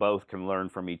think we both can learn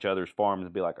from each other's farms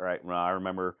and be like, all right, well, I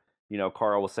remember,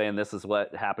 Carl was saying this is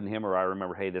what happened to him, or I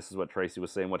remember, hey, this is what Tracy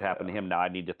was saying, what happened to him. Now I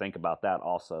need to think about that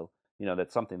also.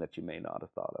 That's something that you may not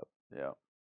have thought of. Yeah.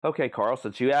 Okay, Carl,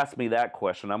 since you asked me that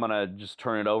question, I'm going to just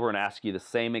turn it over and ask you the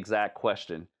same exact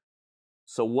question.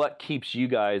 So what keeps you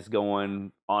guys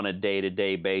going on a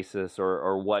day-to-day basis,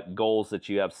 or what goals that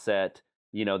you have set,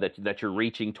 that you're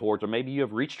reaching towards, or maybe you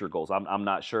have reached your goals? I'm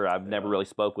not sure. I've never really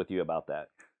spoke with you about that.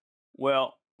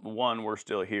 Well, one, we're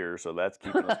still here, so that's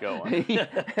keeping us going.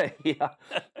 Yeah.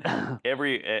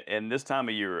 And this time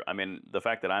of year, I mean, the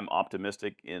fact that I'm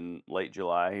optimistic in late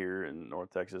July here in North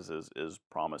Texas is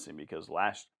promising, because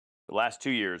the last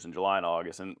 2 years in July and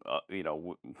August, and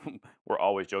we're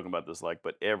always joking about this,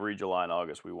 but every July and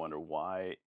August we wonder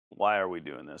why are we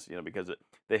doing this? Because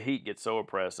the heat gets so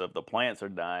oppressive, the plants are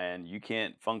dying, you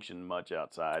can't function much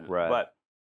outside. Right. But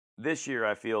this year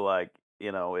I feel like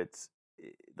it's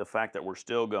the fact that we're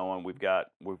still going.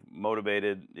 We're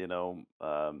motivated. And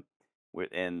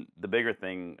the bigger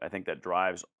thing I think that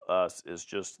drives us is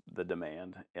just the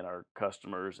demand in our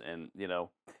customers, and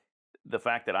the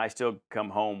fact that I still come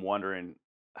home wondering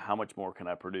how much more can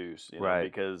I produce, Right.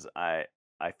 because I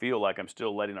feel like I'm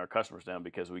still letting our customers down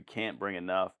because we can't bring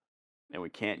enough, and we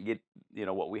can't get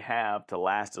what we have to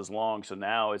last as long. So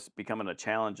now it's becoming a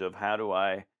challenge of how do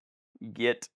I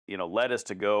get lettuce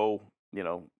to go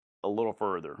a little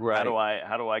further. Right.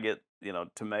 How do I get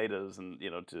tomatoes and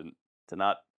to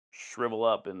not shrivel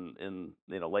up in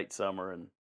late summer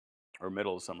or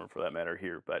middle of summer for that matter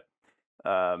here. But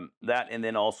that, and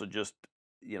then also just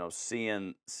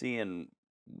seeing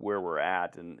where we're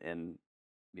at, and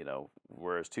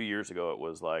whereas 2 years ago it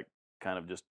was like kind of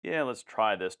just let's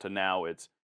try this, to now it's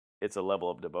a level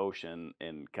of devotion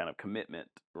and kind of commitment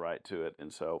right to it.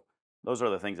 And so those are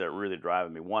the things that are really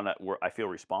driving me. One, I feel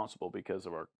responsible because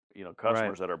of our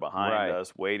customers that are behind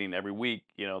us, waiting every week.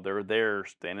 They're there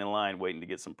standing in line waiting to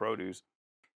get some produce.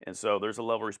 And so there's a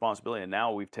level of responsibility, and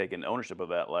now we've taken ownership of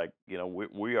that. Like,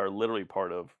 we are literally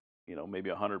part of, maybe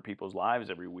 100 people's lives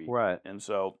every week. Right. And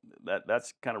so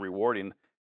that's kind of rewarding.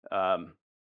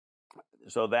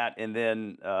 So that, and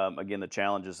then again, the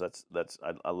challenges.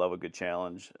 I love a good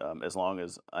challenge. As long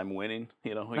as I'm winning,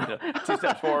 2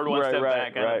 steps forward, one step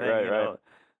back, kind of thing.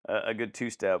 A good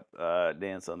 2-step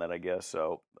dance on that, I guess.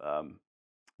 So,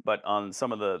 but on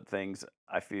some of the things,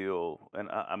 I feel, and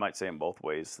I might say in both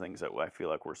ways, things that I feel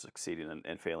like we're succeeding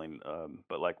and failing.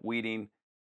 But like weeding,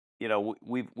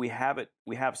 we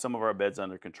have some of our beds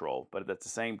under control, but at the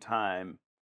same time,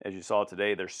 as you saw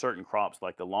today, there's certain crops,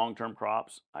 like the long-term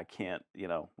crops, I can't,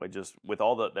 with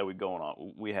all that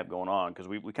we have going on, because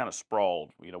we kind of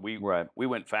sprawled. We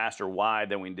went faster wide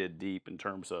than we did deep in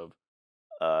terms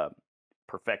of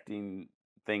perfecting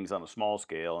things on a small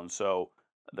scale, and so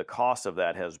the cost of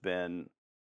that has been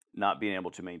not being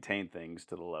able to maintain things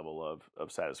to the level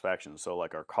of satisfaction. So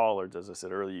like our collards, as I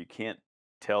said earlier, you can't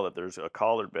tell that there's a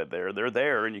collard bed there. They're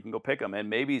there, and you can go pick them, and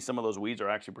maybe some of those weeds are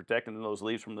actually protecting those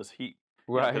leaves from this heat.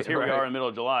 Right. Because here we are in the middle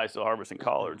of July still harvesting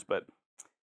collards. But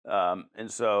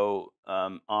and so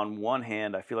on one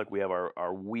hand, I feel like we have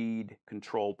our weed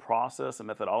control process and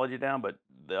methodology down, but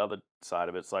the other side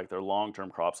of it's like their long-term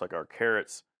crops, like our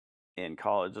carrots and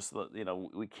collards, just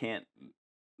we can't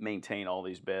maintain all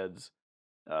these beds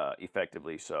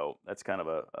effectively. So that's kind of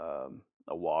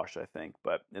a wash, I think.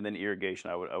 And then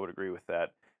irrigation, I would agree with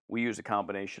that. We use a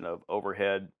combination of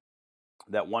overhead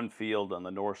that one field on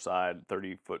the north side,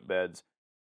 30-foot beds,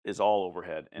 is all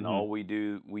overhead, and Hmm. all we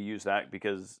use that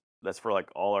because that's for like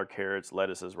all our carrots,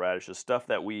 lettuces, radishes, stuff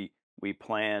that we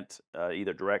plant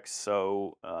either direct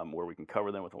sow where we can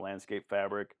cover them with a landscape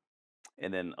fabric,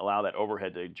 and then allow that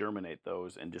overhead to germinate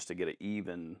those, and just to get it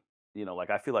even. Like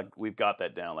I feel like we've got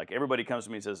that down. Like everybody comes to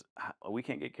me and says, We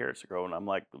can't get carrots to grow," and I'm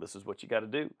like, well, "This is what you got to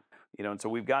do," And so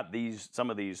we've got some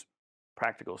of these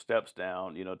practical steps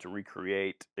down, to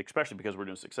recreate, especially because we're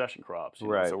doing succession crops.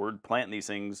 Right. So we're planting these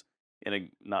things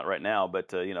not right now,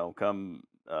 but come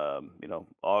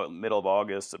middle of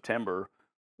August, September,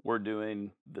 we're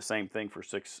doing the same thing for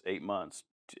 6, 8 months.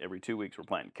 Every 2 weeks, we're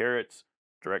planting carrots,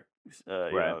 direct,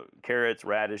 Right. carrots,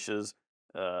 radishes.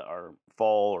 Our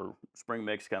fall or spring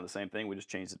mix, kind of the same thing. We just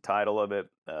changed the title of it.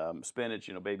 Spinach,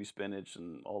 baby spinach,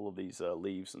 and all of these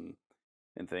leaves and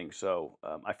things. So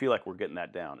I feel like we're getting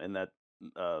that down, and that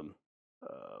um,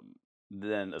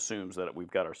 then assumes that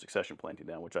we've got our succession planting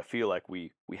down, which I feel like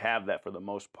we have that for the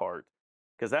most part.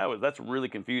 Because that's really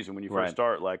confusing when you first Right.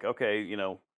 start. Like, okay,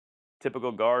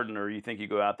 typical gardener, you think you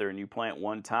go out there and you plant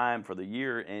one time for the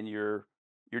year and you're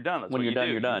done. That's When what you're you done,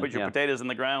 do. you're You done. put your Yeah. potatoes in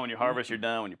the ground. When you harvest, you're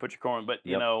done. When you put your corn, but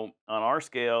Yep. on our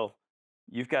scale,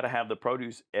 you've got to have the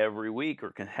produce every week,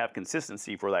 or can have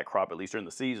consistency for that crop at least during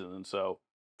the season. And so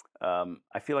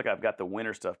I feel like I've got the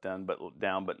winter stuff down,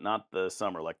 but not the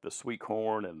summer, like the sweet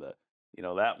corn and that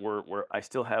where I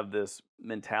still have this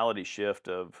mentality shift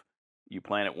of you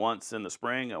plant it once in the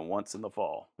spring and once in the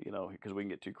fall, because we can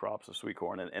get two crops of sweet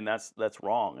corn, and that's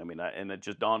wrong. I mean, and it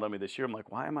just dawned on me this year. I'm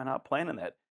like, why am I not planting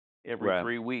that every Right.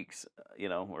 3 weeks?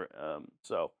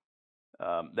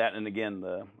 That, and again,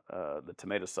 the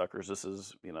tomato suckers. This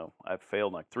is, I've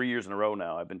failed like 3 years in a row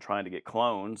now. I've been trying to get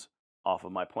clones off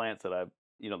of my plants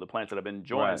the plants that I've been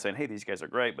enjoying, Right. saying, "Hey, these guys are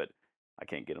great," but I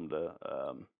can't get them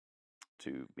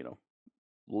to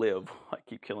live. I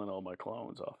keep killing all my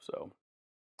clones off. So,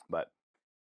 but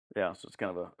yeah, so it's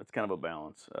kind of a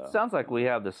balance. Sounds like we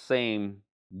have the same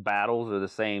battles or the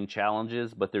same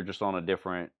challenges, but they're just on a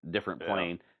different Yeah.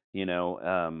 plane. You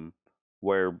know,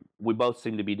 where we both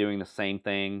seem to be doing the same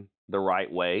thing the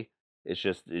right way. It's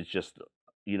just a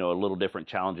little different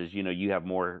challenges. You have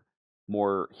more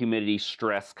humidity,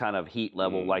 stress, kind of heat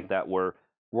level like Mm, that. Where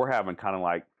we're having kind of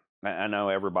like I know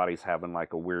everybody's having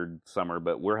like a weird summer,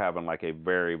 but we're having like a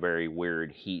very very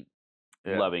weird heat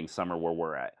yeah. loving summer where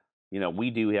we're at. We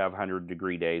do have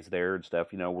 100-degree days there and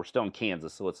stuff. We're still in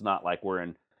Kansas, so it's not like we're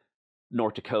in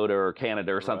North Dakota or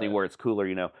Canada or something Right. where it's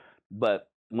cooler. But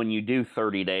when you do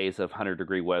 30 days of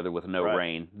 100-degree weather with no Right.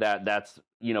 rain, that's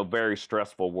very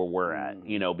stressful where we're at,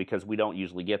 Mhm. because we don't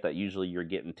usually get that. Usually you're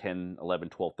getting 10, 11,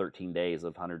 12, 13 days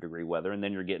of 100-degree weather, and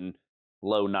then you're getting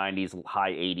low 90s,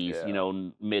 high 80s, Yeah.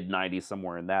 mid 90s,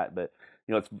 somewhere in that. But,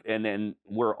 it's, and then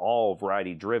we're all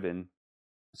variety driven.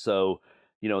 So,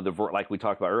 like we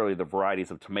talked about earlier, the varieties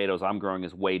of tomatoes I'm growing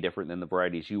is way different than the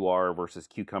varieties you are versus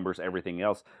cucumbers, everything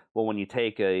else. Well, when you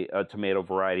take a tomato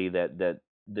variety the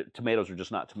tomatoes are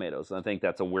just not tomatoes. And I think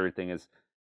that's a weird thing is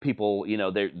people,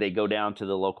 they go down to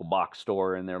the local box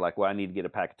store and they're like, well, I need to get a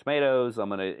pack of tomatoes. I'm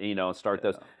going to, start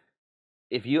those. Yeah.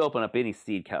 If you open up any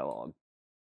seed catalog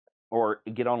or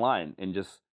get online and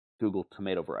just Google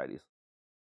tomato varieties,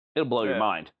 it'll blow your Yeah.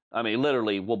 mind. I mean,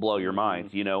 literally will blow your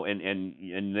mind,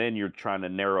 Mhm. and then you're trying to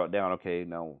narrow it down. Okay,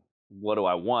 now what do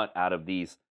I want out of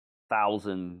these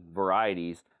 1,000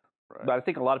 varieties? Right. But I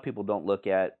think a lot of people don't look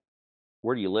at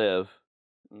where do you live,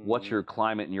 what's Mhm. your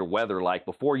climate and your weather like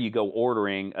before you go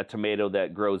ordering a tomato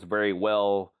that grows very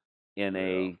well in Yeah.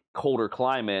 a colder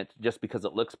climate just because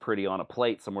it looks pretty on a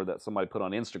plate somewhere that somebody put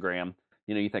on Instagram.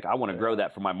 You think I want to grow Yeah.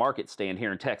 that for my market stand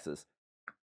here in Texas.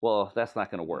 Well, that's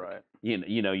not going to work. Right. You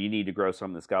need to grow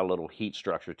something that's got a little heat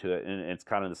structure to it, and it's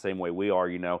kind of the same way we are.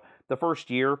 The first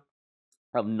year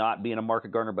of not being a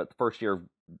market gardener, but the first year of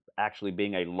actually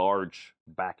being a large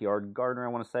backyard gardener, I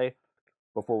want to say,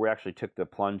 before we actually took the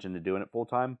plunge into doing it full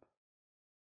time,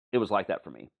 it was like that for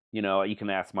me. You can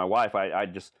ask my wife. I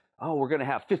just, oh, we're going to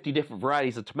have 50 different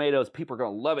varieties of tomatoes. People are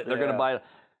going to love it. They're going to Yeah. buy it.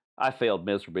 I failed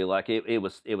miserably. Like it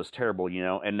was terrible,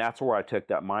 and that's where I took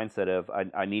that mindset of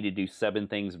I need to do 7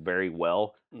 things very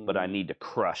well, but I Mhm. need to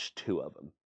crush 2 of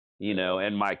them, Yeah.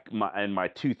 and my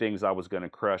 2 things I was going to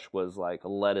crush was like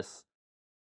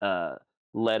uh,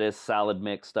 lettuce, salad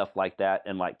mix, stuff like that,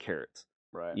 and like carrots.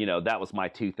 Right. That was my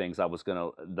 2 things I was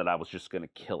just gonna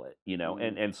kill it,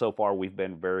 Mhm. and so far we've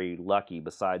been very lucky.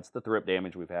 Besides the thrip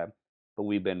damage we've had, but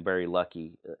we've been very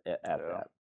lucky at Yeah.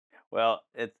 that. Well,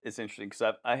 it's interesting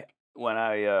because I when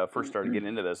I first started getting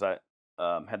into this, I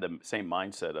had the same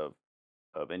mindset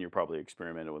and you're probably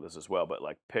experimenting with this as well, but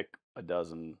like pick a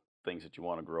dozen things that you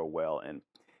want to grow well, and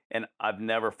and I've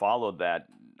never followed that.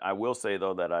 I will say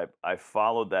though that I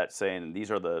followed that saying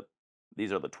these are the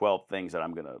 12 things that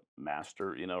I'm going to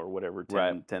master, or whatever,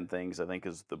 Right. 10 things I think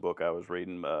is the book I was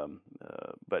reading.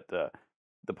 But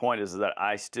the point is that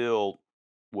I still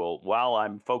will, while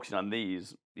I'm focusing on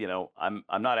these, I'm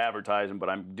not advertising, but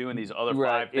I'm doing these other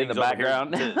Right, 5 in the things over here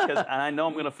background. because and I know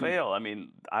I'm going to fail. I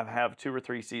mean, I have 2 or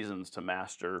 3 seasons to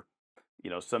master,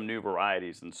 some new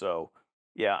varieties, and so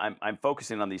yeah, I'm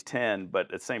focusing on these 10,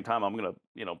 but at the same time, I'm gonna,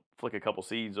 flick a couple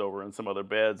seeds over in some other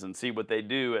beds and see what they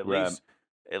do Right,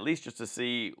 at least just to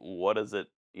see what is it,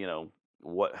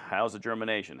 how's the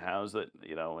germination, how's it,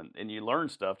 and you learn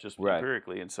stuff just right.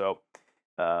 empirically, and so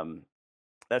um,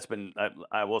 that's been,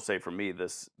 I will say for me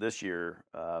this year,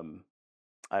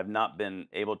 I've not been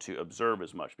able to observe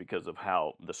as much because of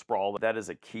how the sprawl. That is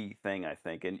a key thing, I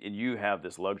think, and you have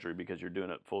this luxury because you're doing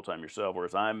it full time yourself.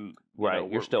 Whereas I'm, Right,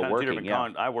 you're we're still kind of two working,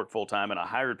 different. yeah. I work full time, and I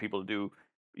hired people to do,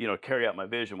 carry out my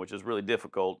vision, which is really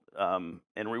difficult and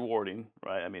rewarding,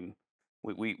 right? I mean,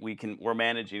 we're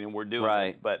managing and we're doing it,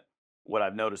 Right, but what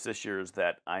I've noticed this year is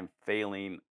that I'm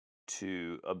failing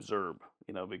to observe,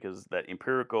 because that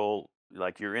empirical,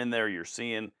 like you're in there, you're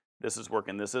seeing this is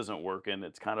working, this isn't working.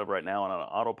 It's kind of right now on an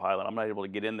autopilot. I'm not able to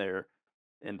get in there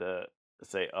and to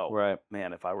say, oh right.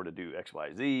 man, if I were to do X,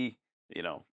 Y, Z, you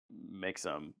know, make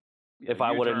some, If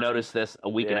I would have U-turns. noticed this a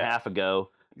week and a Yeah, half ago,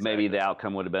 maybe exactly. the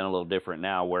outcome would have been a little different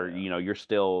now where, Yeah. you're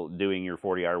still doing your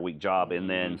 40-hour week job and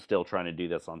then hmm still trying to do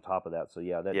this on top of that. So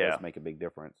yeah, that does Yeah. make a big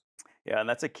difference. Yeah. And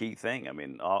that's a key thing. I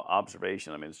mean,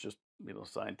 observation. I mean, it's just,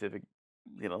 scientific,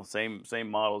 same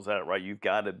models that, right? You've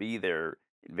got to be there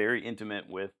very intimate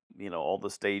with, all the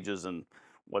stages and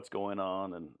what's going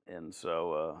on. And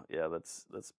so, yeah,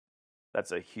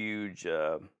 that's a huge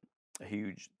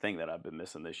thing that I've been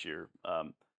missing this year.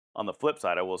 On the flip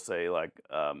side, I will say, like,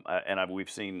 we've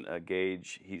seen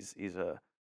Gage. He's a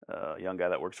young guy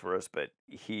that works for us, but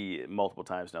he multiple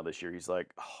times now this year, he's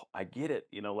like, "Oh, I get it."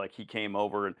 Like he came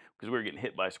over and because we were getting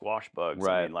hit by squash bugs. I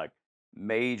Right. mean, like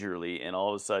majorly, and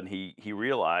all of a sudden he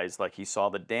realized, like he saw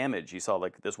the damage. He saw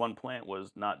like this one plant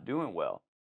was not doing well,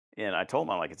 and I told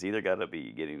him, I'm like, it's either got to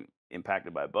be getting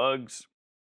impacted by bugs,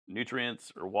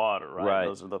 nutrients, or water, right? And Right.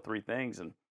 those are the 3 things.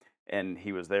 And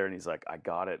he was there, and he's like, I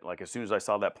got it. Like as soon as I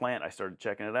saw that plant, I started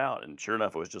checking it out, and sure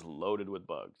enough, it was just loaded with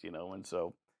bugs, And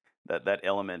so that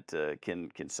element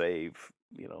can save,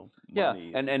 Yeah,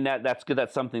 money. and that's good.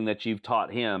 That's something that you've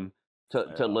taught him to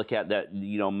Yeah, look at that,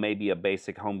 maybe a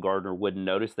basic home gardener wouldn't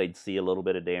notice. They'd see a little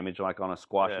bit of damage like on a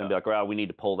squash and yeah, be like, "Oh, we need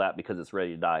to pull that because it's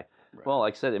ready to die." Well, right.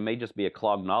 like I said, it may just be a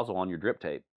clogged nozzle on your drip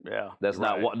tape. Yeah, That's you're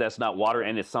not right. that's not water,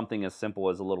 and it's something as simple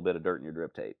as a little bit of dirt in your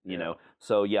drip tape. Yeah.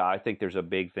 So yeah, I think there's a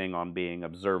big thing on being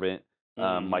observant,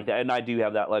 like hmm that, and I do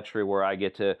have that luxury where I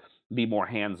get to be more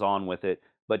hands on with it.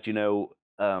 But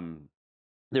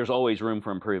there's always room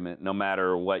for improvement, no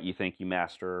matter what you think you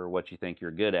master or what you think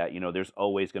you're good at. There's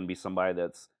always going to be somebody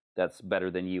that's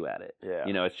better than you at it. Yeah.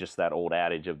 It's just that old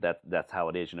adage of that's how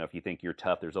it is. If you think you're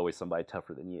tough, there's always somebody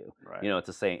tougher than you. Right. It's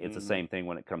the hmm same thing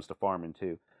when it comes to farming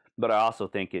too. But I also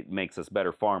think it makes us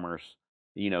better farmers,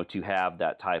 to have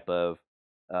that type of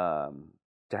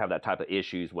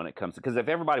issues when it comes to, because if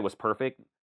everybody was perfect,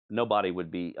 nobody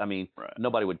would be. I mean, Right.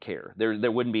 nobody would care.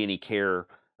 There wouldn't be any care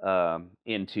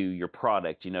into your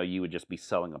product. You would just be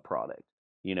selling a product.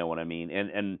 You know what I mean?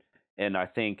 And I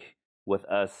think with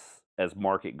us as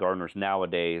market gardeners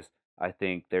nowadays, I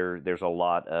think there's a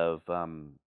lot of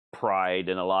pride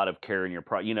and a lot of care in your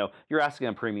product. You're asking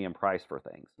a premium price for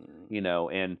things. hmm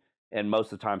And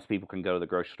most of the times people can go to the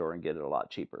grocery store and get it a lot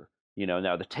cheaper.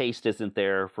 Now the taste isn't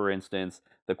there, for instance,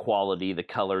 the quality, the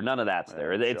color, none of that's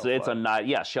there. It's Shelf it's a life. night,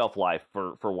 yeah, shelf life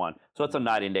for one. So it's a hmm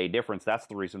night and day difference. That's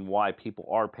the reason why people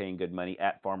are paying good money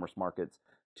at farmers markets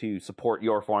to support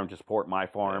your farm, to support my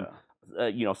farm.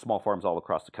 Yeah. Small farms all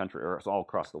across the country or all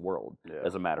across the world, Yeah.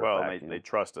 as a matter of Well, fact. they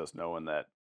trust us knowing that.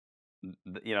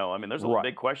 I mean, there's a Right,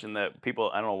 big question that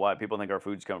people. I don't know why people think our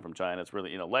food's come from China. It's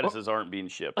really, lettuces aren't being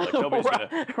shipped. Like right, nobody's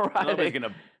right,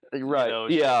 gonna,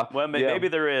 right. Yeah, well, yeah, maybe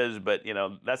there is, but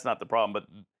that's not the problem.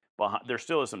 But there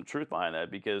still is some truth behind that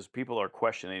because people are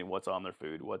questioning what's on their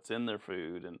food, what's in their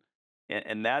food,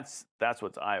 and that's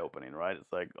what's eye opening, right?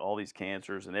 It's like all these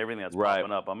cancers and everything that's right.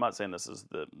 popping up. I'm not saying this is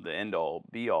the end all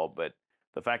be all, but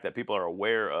the fact that people are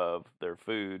aware of their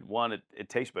food, one, it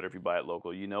tastes better if you buy it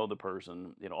local. You know the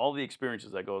person, all the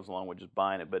experiences that goes along with just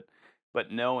buying it,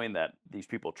 but knowing that these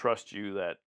people trust you,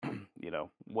 that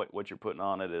what you're putting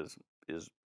on it is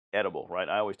edible, right?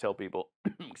 I always tell people,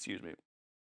 excuse me,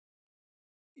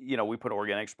 we put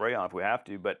organic spray on if we have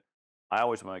to, but I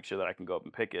always want to make sure that I can go up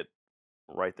and pick it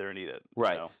right there and eat it.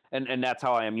 Right. And that's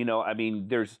how I am. I mean,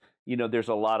 there's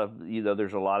a lot of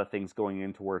there's a lot of things going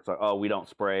into where it's like, oh, we don't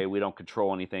spray, we don't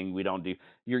control anything, we don't do.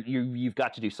 You've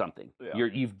got to do something. Yeah.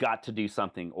 You've got to do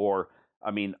something, or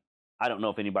I mean, I don't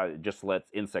know if anybody just lets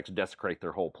insects desecrate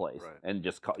their whole place and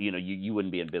just you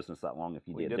wouldn't be in business that long if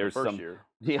you did. There's the first year.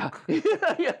 Yeah,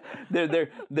 yeah.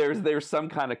 There's some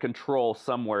kind of control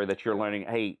somewhere that you're learning.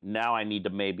 Hey, now I need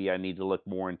to look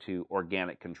more into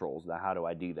organic controls. Now, how do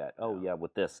I do that? Oh yeah,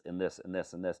 with this and this and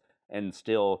this and this, and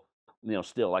still,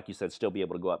 still like you said, still be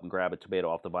able to go up and grab a tomato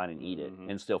off the vine and eat it,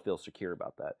 and still feel secure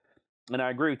about that. And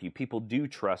I agree with you. People do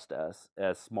trust us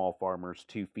as small farmers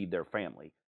to feed their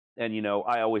family. And,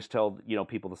 I always tell,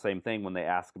 people the same thing when they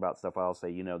ask about stuff. I'll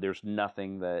say, there's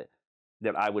nothing that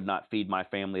I would not feed my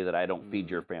family that I don't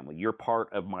feed your family. You're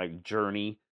part of my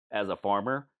journey as a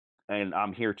farmer, and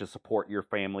I'm here to support your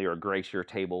family or grace your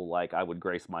table like I would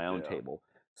grace my own table.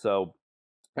 So,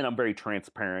 and I'm very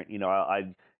transparent.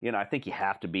 I think you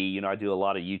have to be. I do a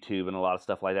lot of YouTube and a lot of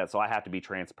stuff like that, so I have to be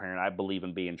transparent. I believe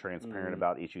in being transparent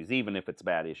about issues, even if it's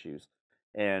bad issues.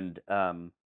 And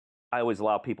I always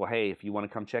allow people, hey, if you want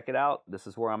to come check it out, this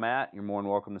is where I'm at. You're more than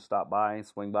welcome to stop by,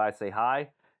 swing by, say hi.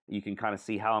 You can kind of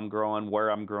see how I'm growing, where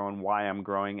I'm growing, why I'm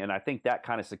growing. And I think that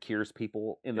kind of secures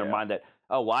people in their mind that,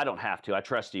 oh, well, I don't have to. I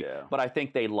trust you. Yeah. But I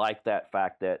think they like that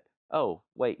fact that, oh,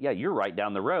 wait, yeah, you're right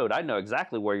down the road. I know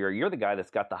exactly where you're. You're the guy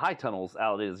that's got the high tunnels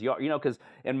out his yard. Because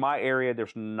in my area,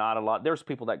 there's not a lot. There's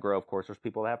people that grow, of course. There's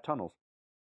people that have tunnels.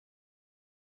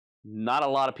 Not a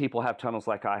lot of people have tunnels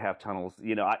like I have tunnels.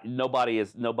 Nobody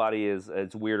is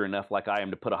it's weird enough like I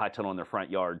am to put a high tunnel in their front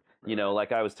yard.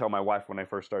 Like I was telling my wife when I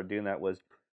first started doing that was,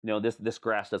 this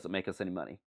grass doesn't make us any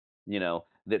money.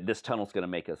 That this tunnel's going to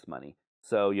make us money.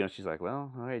 So, she's like,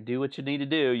 well, all right, do what you need to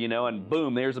do, and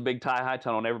boom, there's a big high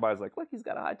tunnel, and everybody's like, look, he's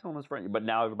got a high tunnel in his front. But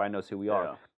now everybody knows who we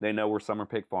are. They know we're Summer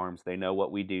Pig Farms. They know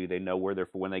what we do. They know where they're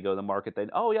when they go to the market.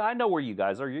 Oh yeah, I know where you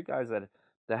guys are. You guys that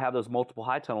have those multiple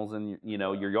high tunnels in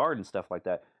your yard and stuff like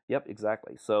that. Yep,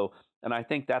 exactly. So, and I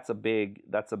think that's a big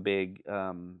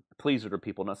pleaser to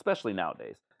people, especially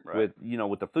nowadays with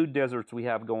the food deserts we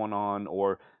have going on,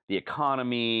 or the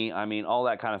economy. I mean, all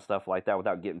that kind of stuff like that,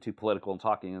 without getting too political and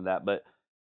talking into that. But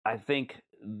I think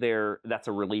that's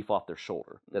a relief off their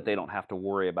shoulder that they don't have to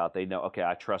worry about. They know, okay,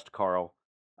 I trust Karl.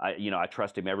 I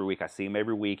trust him every week. I see him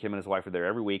every week. Him and his wife are there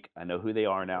every week. I know who they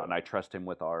are now, and I trust him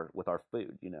with our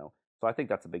food. So I think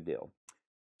that's a big deal.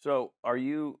 So are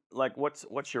you like,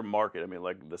 what's your market? I mean,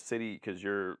 like the city, because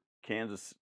you're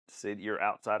Kansas City, you're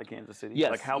outside of Kansas City.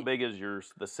 Yes. Like how big is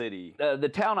the city? The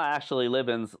town I actually live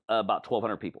in is about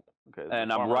 1,200 people. Okay.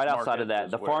 And I'm right outside of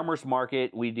that. The farmers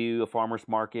market, we do a farmers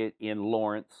market in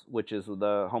Lawrence, which is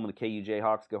the home of the KU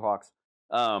Jayhawks. Go Hawks.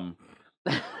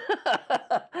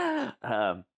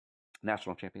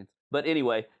 National champions. But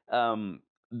anyway,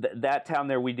 that town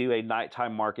there, we do a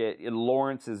nighttime market. And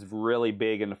Lawrence is really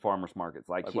big into farmers markets.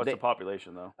 Like what's the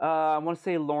population though? I want to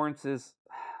say Lawrence is.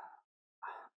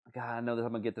 God, I know that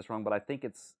I'm gonna get this wrong, but I think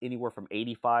it's anywhere from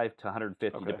 85 to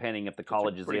 150, depending if the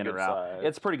college is in or out.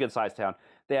 It's a pretty good sized town.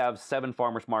 They have 7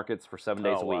 farmers markets for 7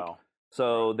 days a week. Wow.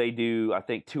 So they do, I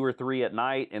think, 2 or 3 at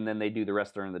night, and then they do the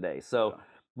rest during the day. So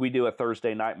we do a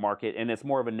Thursday night market, and it's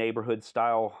more of a neighborhood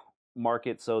style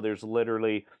market. So there's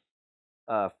literally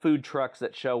food trucks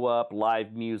that show up,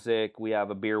 live music. We have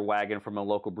a beer wagon from a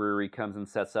local brewery comes and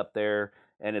sets up there,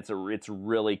 and it's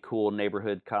really cool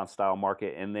neighborhood kind of style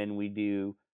market. And then we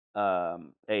do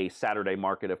a Saturday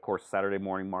market, of course, Saturday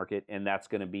morning market, and that's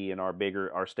going to be in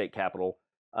our state capital.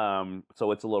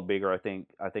 So it's a little bigger. I think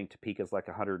Topeka's like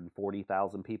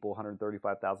 140,000 people,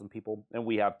 135,000 people, and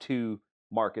we have 2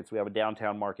 markets. We have a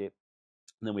downtown market,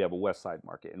 and then we have a west side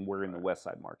market, and we're in the west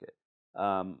side market.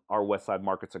 Our west side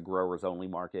market's a growers only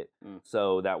market,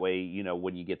 so that way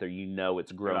when you get there,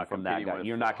 it's grown from that guy.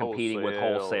 You're not competing with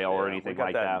wholesale or anything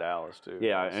like that. In Dallas too.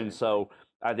 Yeah, and so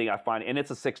I think I find, and it's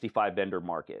a 65 vendor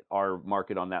market. Our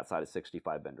market on that side is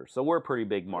 65 vendors, so we're a pretty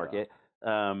big market.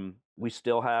 We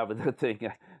still have the thing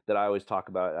that I always talk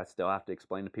about. I still have to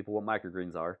explain to people what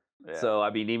microgreens are. Yeah. So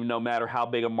I mean, even no matter how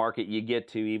big a market you get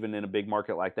to, even in a big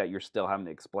market like that, you're still having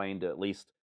to explain to at least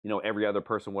every other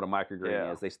person what a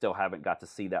microgreen is. They still haven't got to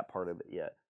see that part of it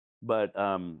yet. But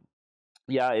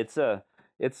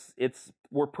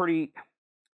we're pretty.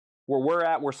 Where we're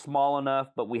at, we're small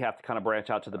enough, but we have to kind of branch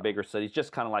out to the bigger cities,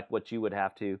 just kind of like what you would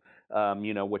have to,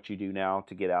 what you do now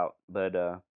to get out. But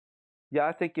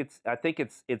I think it's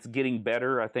getting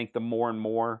better. I think the more and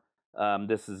more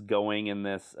this is going in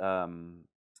this, I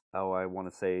want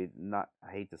to say I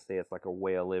hate to say it's like a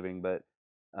way of living, but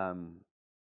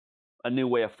a new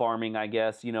way of farming, I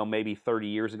guess. Maybe 30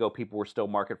 years ago, people were still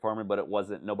market farming, but it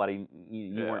wasn't.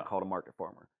 You weren't called a market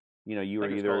farmer. You know, you I were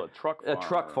think it's either called a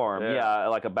truck farm, Yeah. yeah,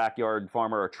 like a backyard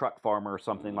farmer or a truck farmer or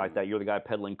something like that. You're the guy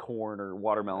peddling corn or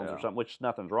watermelons or Yeah. something, which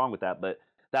nothing's wrong with that, but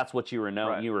that's what you were known.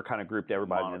 Right. You were kind of grouped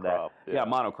everybody into that. Monocrop. Yeah,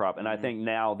 monocrop. And I Mhm. think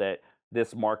now that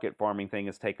this market farming thing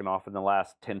has taken off in the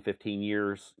last 10, 15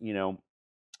 years, you know,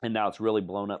 and now it's really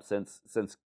blown up since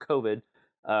COVID.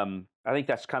 I think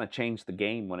that's kind of changed the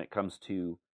game when it comes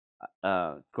to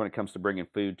bringing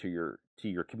food to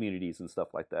your communities and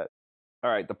stuff like that. All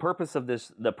right, the purpose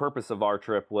of our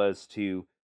trip was to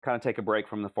kind of take a break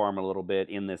from the farm a little bit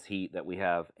in this heat that we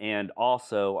have, and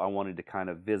also I wanted to kind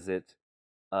of visit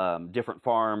different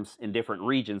farms in different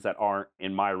regions that aren't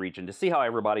in my region to see how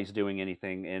everybody's doing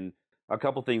anything. And a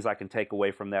couple things I can take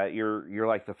away from that. You're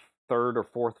like the third or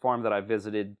fourth farm that I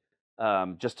visited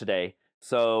just today.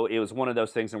 So it was one of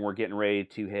those things, and we're getting ready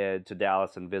to head to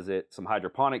Dallas and visit some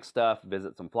hydroponic stuff,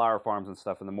 visit some flower farms and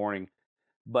stuff in the morning.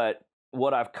 But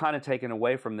what I've kind of taken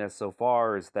away from this so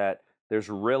far is that there's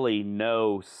really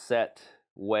no set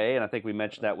way, and I think we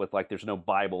mentioned that with like there's no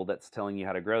Bible that's telling you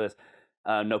how to grow this,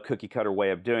 no cookie cutter way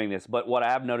of doing this. But what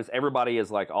I have noticed, everybody is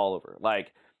like all over.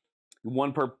 Like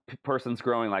one person's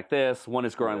growing like this, one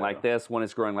is growing like this, one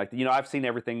is growing like you know. I've seen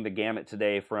everything the gamut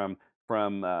today from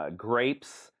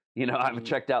grapes. You know, I've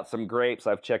checked out some grapes.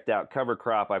 I've checked out cover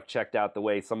crop. I've checked out the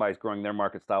way somebody's growing their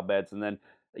market style beds, and then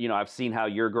you know I've seen how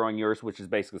you're growing yours, which is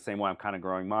basically the same way I'm kind of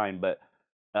growing mine. But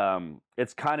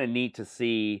it's kind of neat to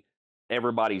see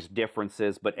everybody's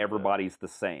differences, but everybody's the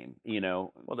same. You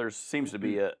know. Well, there seems to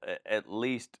be at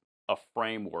least a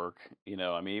framework. You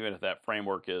know, I mean, even if that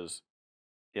framework is,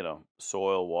 you know,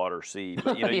 soil, water, seed.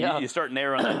 But, you know, Yeah. you start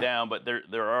narrowing it down, but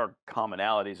there are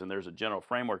commonalities and there's a general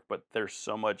framework, but there's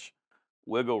so much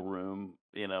wiggle room,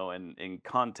 you know, and in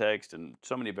context and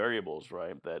so many variables,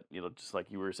 right? That, you know, just like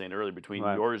you were saying earlier, between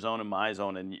Right. your zone and my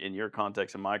zone and in your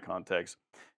context and my context,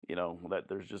 you know, that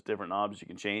there's just different knobs you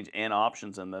can change and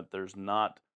options, and that there's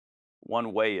not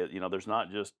one way, you know, there's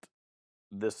not just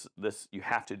this you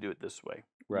have to do it this way.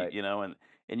 Right. You know, and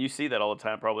you see that all the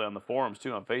time probably on the forums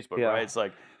too on Facebook, Yeah. right? It's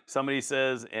like somebody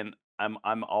says, and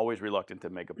I'm always reluctant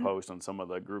to make a post on some of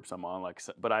the groups I'm on, like,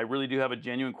 but I really do have a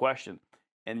genuine question,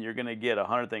 and you're gonna get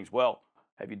 100 things. Well,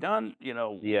 have you done? You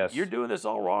know, Yes. you're doing this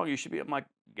all wrong. You should be. I'm like,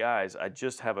 guys, I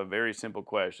just have a very simple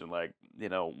question, like, you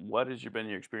know, what has been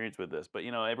your experience with this? But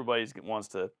you know, everybody wants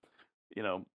to, you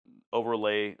know,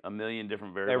 overlay a million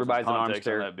different variables. Everybody's and context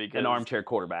on that because an armchair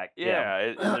quarterback. yeah,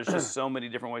 and there's just so many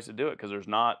different ways to do it because there's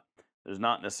not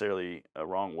necessarily a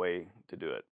wrong way to do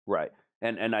it. Right.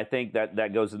 And I think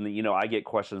that goes in the, you know, I get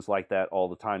questions like that all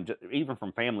the time, even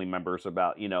from family members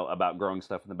about, you know, about growing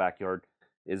stuff in the backyard,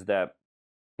 is that,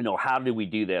 you know, how do we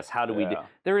do this? How do we do? Yeah.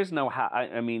 There is no how.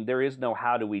 I mean, there is no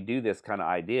how do we do this kind of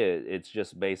idea. It's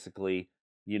just basically,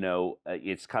 you know,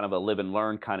 it's kind of a live and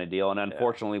learn kind of deal. And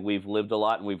unfortunately, we've lived a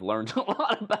lot and we've learned a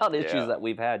lot about issues that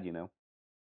we've had, you know.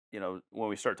 You know, when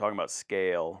we start talking about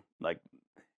scale, like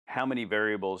how many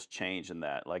variables change in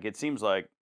that? Like it seems like,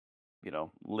 you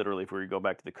know, literally if we go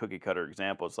back to the cookie cutter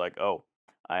example, it's like, oh,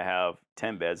 I have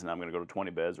 10 beds and I'm going to go to 20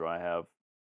 beds, or I have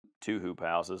 2 hoop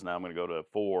houses, now I'm going to go to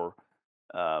 4.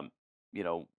 You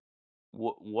know,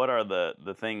 what are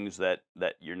the things that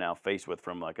you're now faced with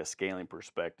from like a scaling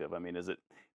perspective? I mean, is it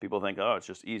people think, oh, it's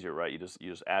just easier, right? You just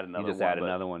add another You just one, add but-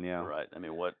 another one, yeah. right? I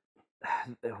mean, what?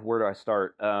 Where do I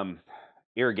start?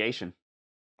 Irrigation,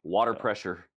 water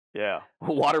pressure. Yeah,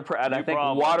 And I New think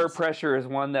water problems. pressure is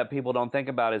one that people don't think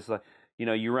about. Is like, you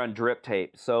know, you run drip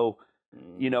tape, so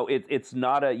you know it's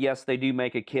not a, yes, they do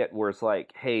make a kit where it's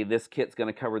like, hey, this kit's going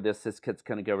to cover this kit's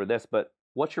going to cover this, but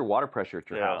what's your water pressure at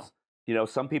your Yeah. house? You know,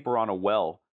 some people are on a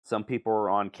well, some people are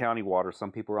on county water,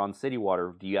 some people are on city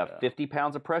water. Do you have 50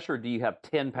 pounds of pressure, or do you have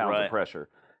 10 pounds Right. of pressure?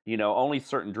 You know, only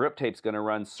certain drip tape's going to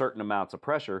run certain amounts of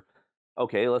pressure.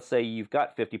 Okay, let's say you've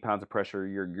got 50 pounds of pressure,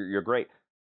 you're great.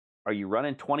 Are you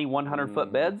running 20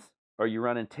 100-foot beds? Or are you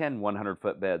running 10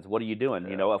 100-foot beds? What are you doing?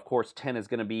 You know, of course, 10 is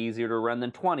going to be easier to run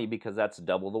than 20 because that's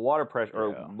double the water pressure,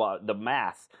 or the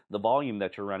mass, the volume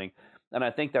that you're running. And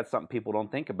I think that's something people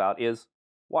don't think about is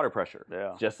water pressure.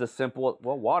 Yeah. Just as simple,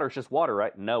 well, water's just water,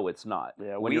 right? No, it's not.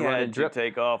 Yeah, when we you're running had drip, to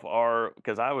take off our,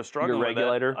 because I was struggling with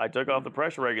regulator? that. I took off the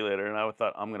pressure regulator, and I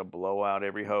thought I'm going to blow out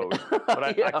every hose, but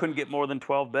I Yeah. couldn't get more than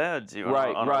 12 beds. You know,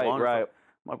 Right, on our lawn. right.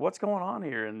 I'm like, what's going on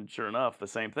here? And sure enough, the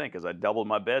same thing, because I doubled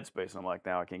my bed space, and I'm like,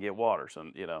 now I can get water. So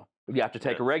you know, You have to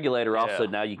take a regulator off, so Yeah.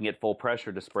 now you can get full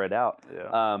pressure to spread out.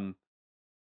 yeah,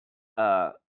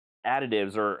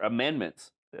 Additives or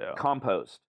amendments, yeah,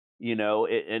 compost. You know,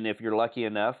 and if you're lucky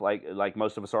enough, like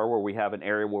most of us are, where we have an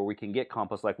area where we can get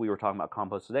compost, like we were talking about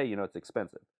compost today, you know, it's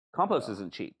expensive. Compost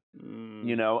isn't cheap, Mm,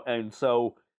 you know, and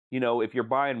so if you're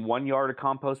buying 1 yard of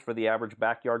compost for the average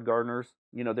backyard gardeners,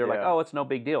 they're like, Yeah. oh, it's no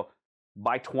big deal.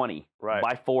 Buy 20, Right.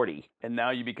 buy 40. And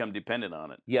now you become dependent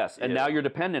on it. Yes, and now you're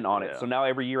dependent on it. Yeah. So now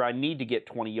every year I need to get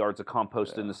 20 yards of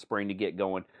compost in the spring to get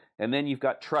going. And then you've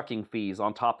got trucking fees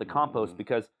on top of the compost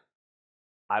because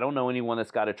I don't know anyone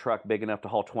that's got a truck big enough to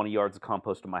haul 20 yards of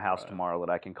compost to my house tomorrow that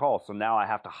I can call. So now I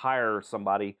have to hire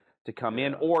somebody to come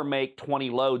in or make 20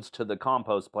 loads to the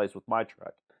compost place with my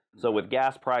truck. So with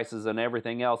gas prices and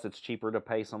everything else, it's cheaper to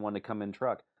pay someone to come in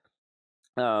truck.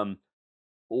 Am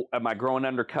I growing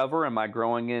undercover? Am I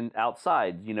growing in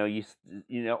outside?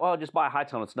 Oh, just buy a high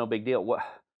tunnel. It's no big deal. What?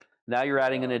 Now you're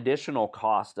adding an additional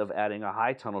cost of adding a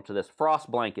high tunnel to this. Frost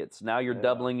blankets. Now you're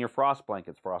doubling your frost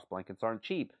blankets. Frost blankets aren't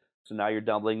cheap. So now you're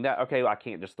doubling that. Okay, I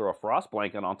can't just throw a frost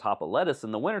blanket on top of lettuce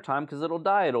in the wintertime because it'll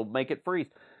die. It'll make it freeze.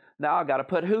 Now I got to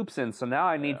put hoops in. So now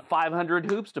I need 500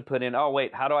 hoops to put in. Oh,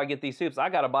 wait, how do I get these hoops? I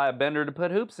got to buy a bender to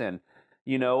put hoops in.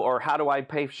 Or how do I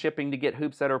pay shipping to get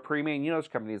hoops that are pre-made? There's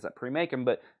companies that pre-make them,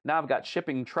 but now I've got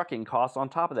shipping, trucking costs on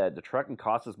top of that. The trucking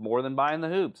cost is more than buying the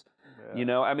hoops.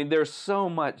 There's so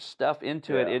much stuff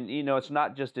into it, and it's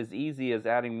not just as easy as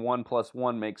adding 1 +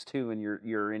 1 makes 2, and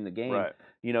you're in the game. Right.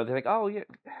 They think, oh yeah,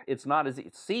 it's not as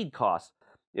seed costs.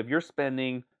 If you're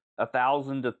spending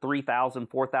 $1,000 to $3,000,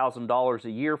 $4,000 a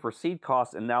year for seed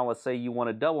costs, and now let's say you want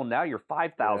to double, now you're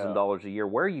 $5,000 a year.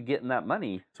 Where are you getting that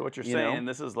money? So what you're saying,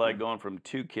 this is like going from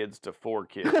 2 kids to 4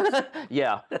 kids.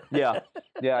 yeah,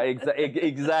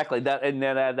 exactly.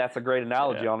 That's a great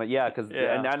analogy on it. Yeah, because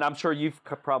and I'm sure you've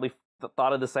probably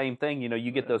thought of the same thing.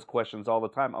 You get those questions all the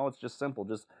time. Oh, it's just simple.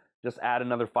 Just add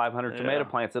another 500 tomato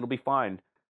plants. It'll be fine.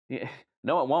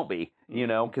 No, it won't be,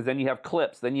 because then you have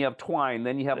clips, then you have twine,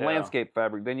 then you have landscape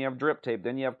fabric, then you have drip tape,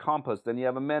 then you have compost, then you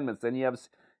have amendments, then you have,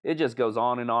 it just goes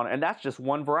on. And that's just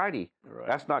one variety. Right.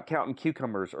 That's not counting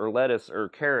cucumbers or lettuce or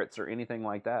carrots or anything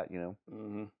like that,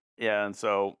 Mm-hmm. Yeah, and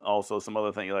so also some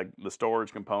other things like the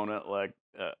storage component, like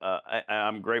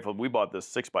I'm grateful. We bought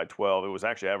this 6x12. It was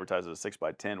actually advertised as a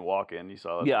 6x10 walk-in. You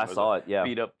saw it. Yeah, I saw it, yeah.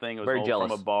 Beat up thing. It was very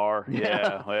jealous. From a bar.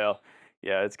 Yeah, well,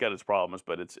 yeah, it's got its problems,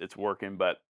 but it's working.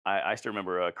 But I still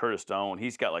remember Curtis Stone.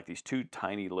 He's got like these 2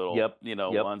 tiny little,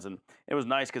 ones, and it was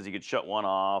nice because he could shut one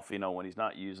off, when he's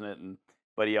not using it.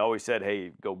 But he always said,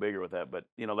 "Hey, go bigger with that." But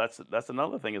that's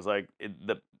another thing is like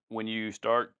when you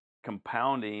start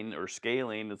compounding or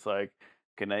scaling, it's like,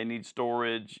 I need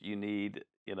storage. You need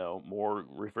more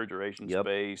refrigeration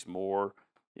space, more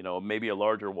maybe a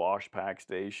larger wash pack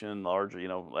station, larger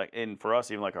like, and for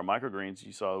us even like our microgreens,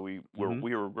 you saw we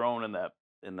were growing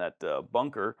in that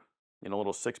bunker. A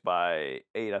little 6x8,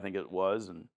 I think it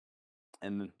was,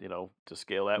 and to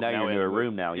scale that. Now you're into a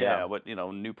room now, yeah. But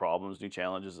new problems, new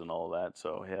challenges, and all of that.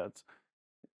 So it's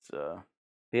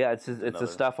the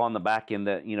stuff on the back end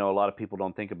that a lot of people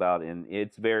don't think about, and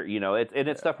it's very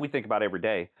it's stuff we think about every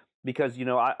day because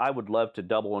I would love to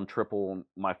double and triple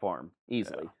my farm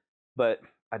easily, but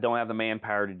I don't have the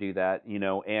manpower to do that,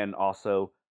 and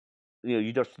also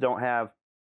you just don't have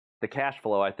the cash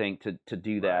flow, I think, to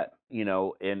do that,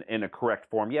 in a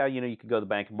correct form. Yeah, you can go to the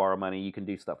bank and borrow money. You can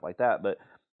do stuff like that. But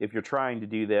if you're trying to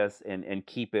do this and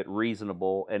keep it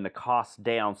reasonable and the costs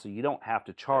down so you don't have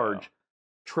to charge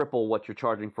triple what you're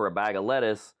charging for a bag of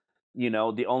lettuce,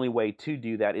 the only way to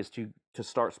do that is to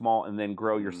start small and then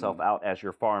grow yourself out as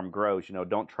your farm grows.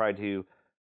 Don't try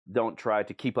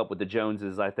to keep up with the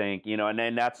Joneses, I think, and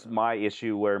then that's my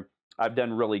issue where I've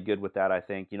done really good with that, I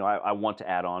think. I want to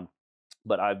add on.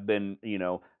 But I've been,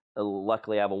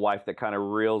 luckily I have a wife that kind of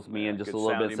reels me in just a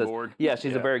little bit. Says,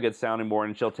 she's a very good sounding board,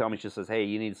 and she'll tell me, she says, hey,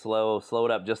 you need to slow it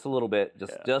up just a little bit,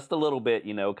 just a little bit,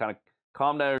 kind of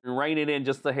calm down and rein it in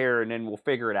just a hair, and then we'll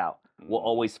figure it out. We'll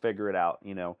always figure it out,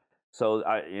 So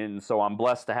I'm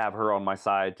blessed to have her on my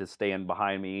side to stand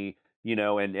behind me,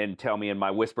 and tell me in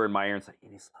my whisper in my ear and say, you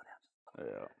need to slow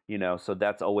down. Yeah. So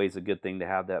that's always a good thing to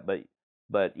have that,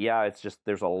 But yeah, it's just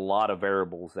there's a lot of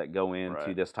variables that go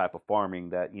into this type of farming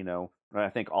that, and I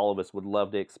think all of us would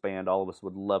love to expand. All of us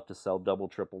would love to sell double,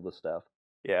 triple the stuff.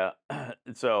 Yeah.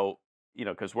 So,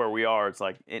 because where we are, it's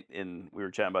like, we were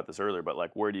chatting about this earlier, but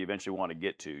like, where do you eventually want to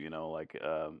get to,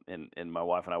 and my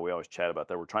wife and I, we always chat about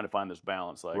that. We're trying to find this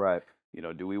balance. Like,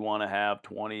 do we want to have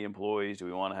 20 employees? Do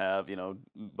we want to have,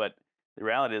 but the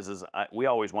reality is we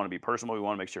always want to be personal. We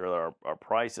want to make sure that our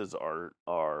prices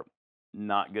are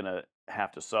not going to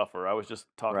have to suffer. I was just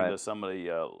talking to somebody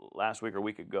last week or a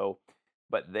week ago,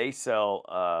 but they sell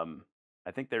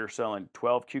I think they're selling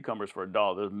 12 cucumbers for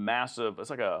 $1. There's massive, it's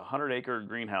like a 100-acre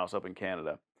greenhouse up in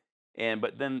Canada.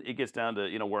 But then it gets down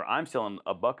to, where I'm selling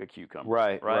a buck a cucumber.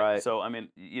 Right. So I mean,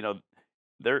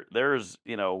 there's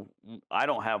I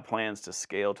don't have plans to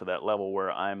scale to that level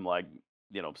where I'm like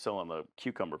selling the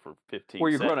cucumber for 15 Where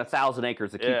you're growing cents. 1,000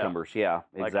 acres of Yeah. cucumbers. Yeah,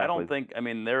 Like, I don't exactly. think, I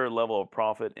mean, their level of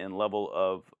profit and level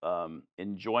of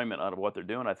enjoyment out of what they're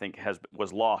doing, I think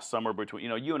was lost somewhere between,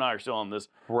 you and I are still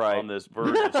Right. on this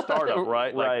verge of startup,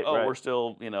 right? Like, Right, oh, right. we're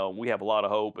still, we have a lot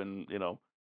of hope and,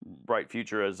 bright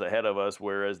future is ahead of us.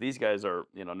 Whereas these guys are,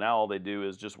 now all they do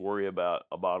is just worry about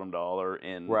a bottom dollar.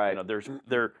 And, Right.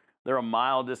 they're a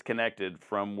mile disconnected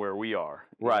from where we are,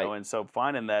 Right. and so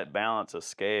finding that balance of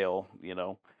scale,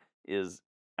 is,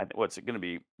 I think, what's going to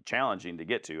be challenging to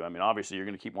get to. I mean, obviously, you're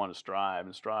going to keep wanting to strive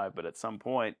and strive, but at some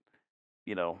point,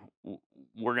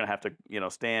 we're going to have to,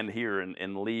 stand here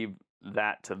and leave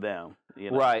that to them.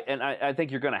 Right, and I think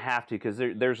you're going to have to, because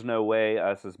there's no way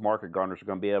us as market gardeners are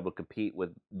going to be able to compete with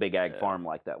big ag Yeah. farm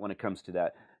like that when it comes to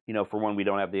that. For one, we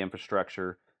don't have the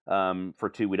infrastructure. For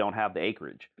two, we don't have the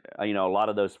acreage. A lot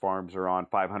of those farms are on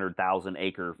 500,000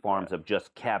 acre farms of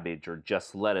just cabbage or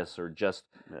just lettuce or just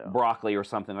broccoli or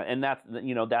something. And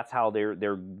that's how they're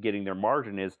getting their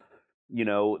margin is.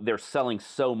 They're selling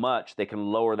so much they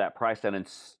can lower that price down and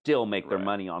still make their Right.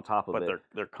 money on top of But it.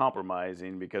 they're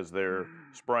compromising because they're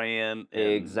spraying. And,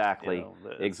 Exactly.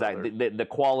 Exactly. The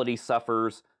quality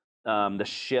suffers. The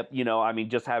ship, I mean,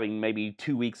 just having maybe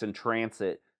 2 weeks in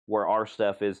transit where our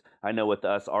stuff is, I know with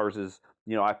us, ours is,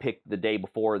 I pick the day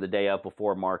before, the day of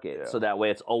before market. Yeah. So that way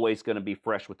it's always going to be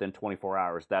fresh within 24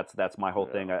 hours. That's my whole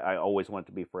Yeah. thing. I always want it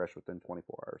to be fresh within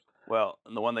 24 hours. Well,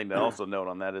 and the one thing to also note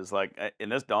on that is, like,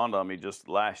 and this dawned on me just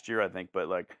last year, I think, but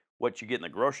like what you get in the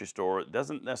grocery store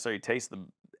doesn't necessarily taste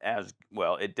as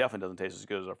well. It definitely doesn't taste as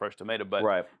good as a fresh tomato, but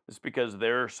Right. it's because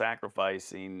they're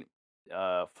sacrificing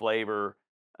flavor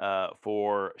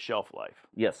for shelf life.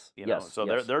 Yes. So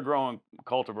yes. they're growing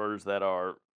cultivars that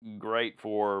are great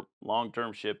for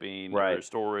long-term shipping or Right.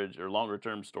 storage or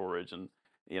longer-term storage, and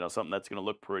something that's going to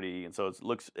look pretty. And so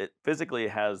it physically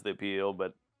has the appeal,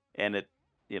 but and it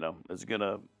is going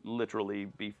to literally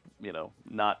be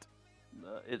not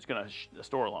it's going to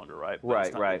store longer, right? But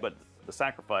it's Right. But the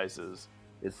sacrifice is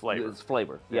It's flavor. It's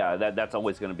flavor. Yeah, that's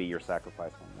always going to be your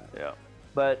sacrifice on that. Yeah.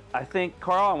 But I think,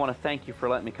 Carl, I want to thank you for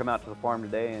letting me come out to the farm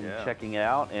today and Yeah. checking it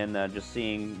out and just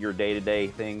seeing your day-to-day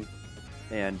thing.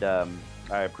 And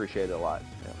I appreciate it a lot.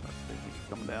 Yeah. Thank you for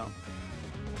coming down.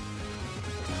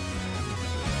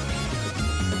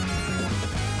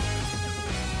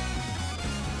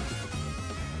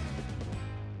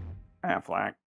 Aflac.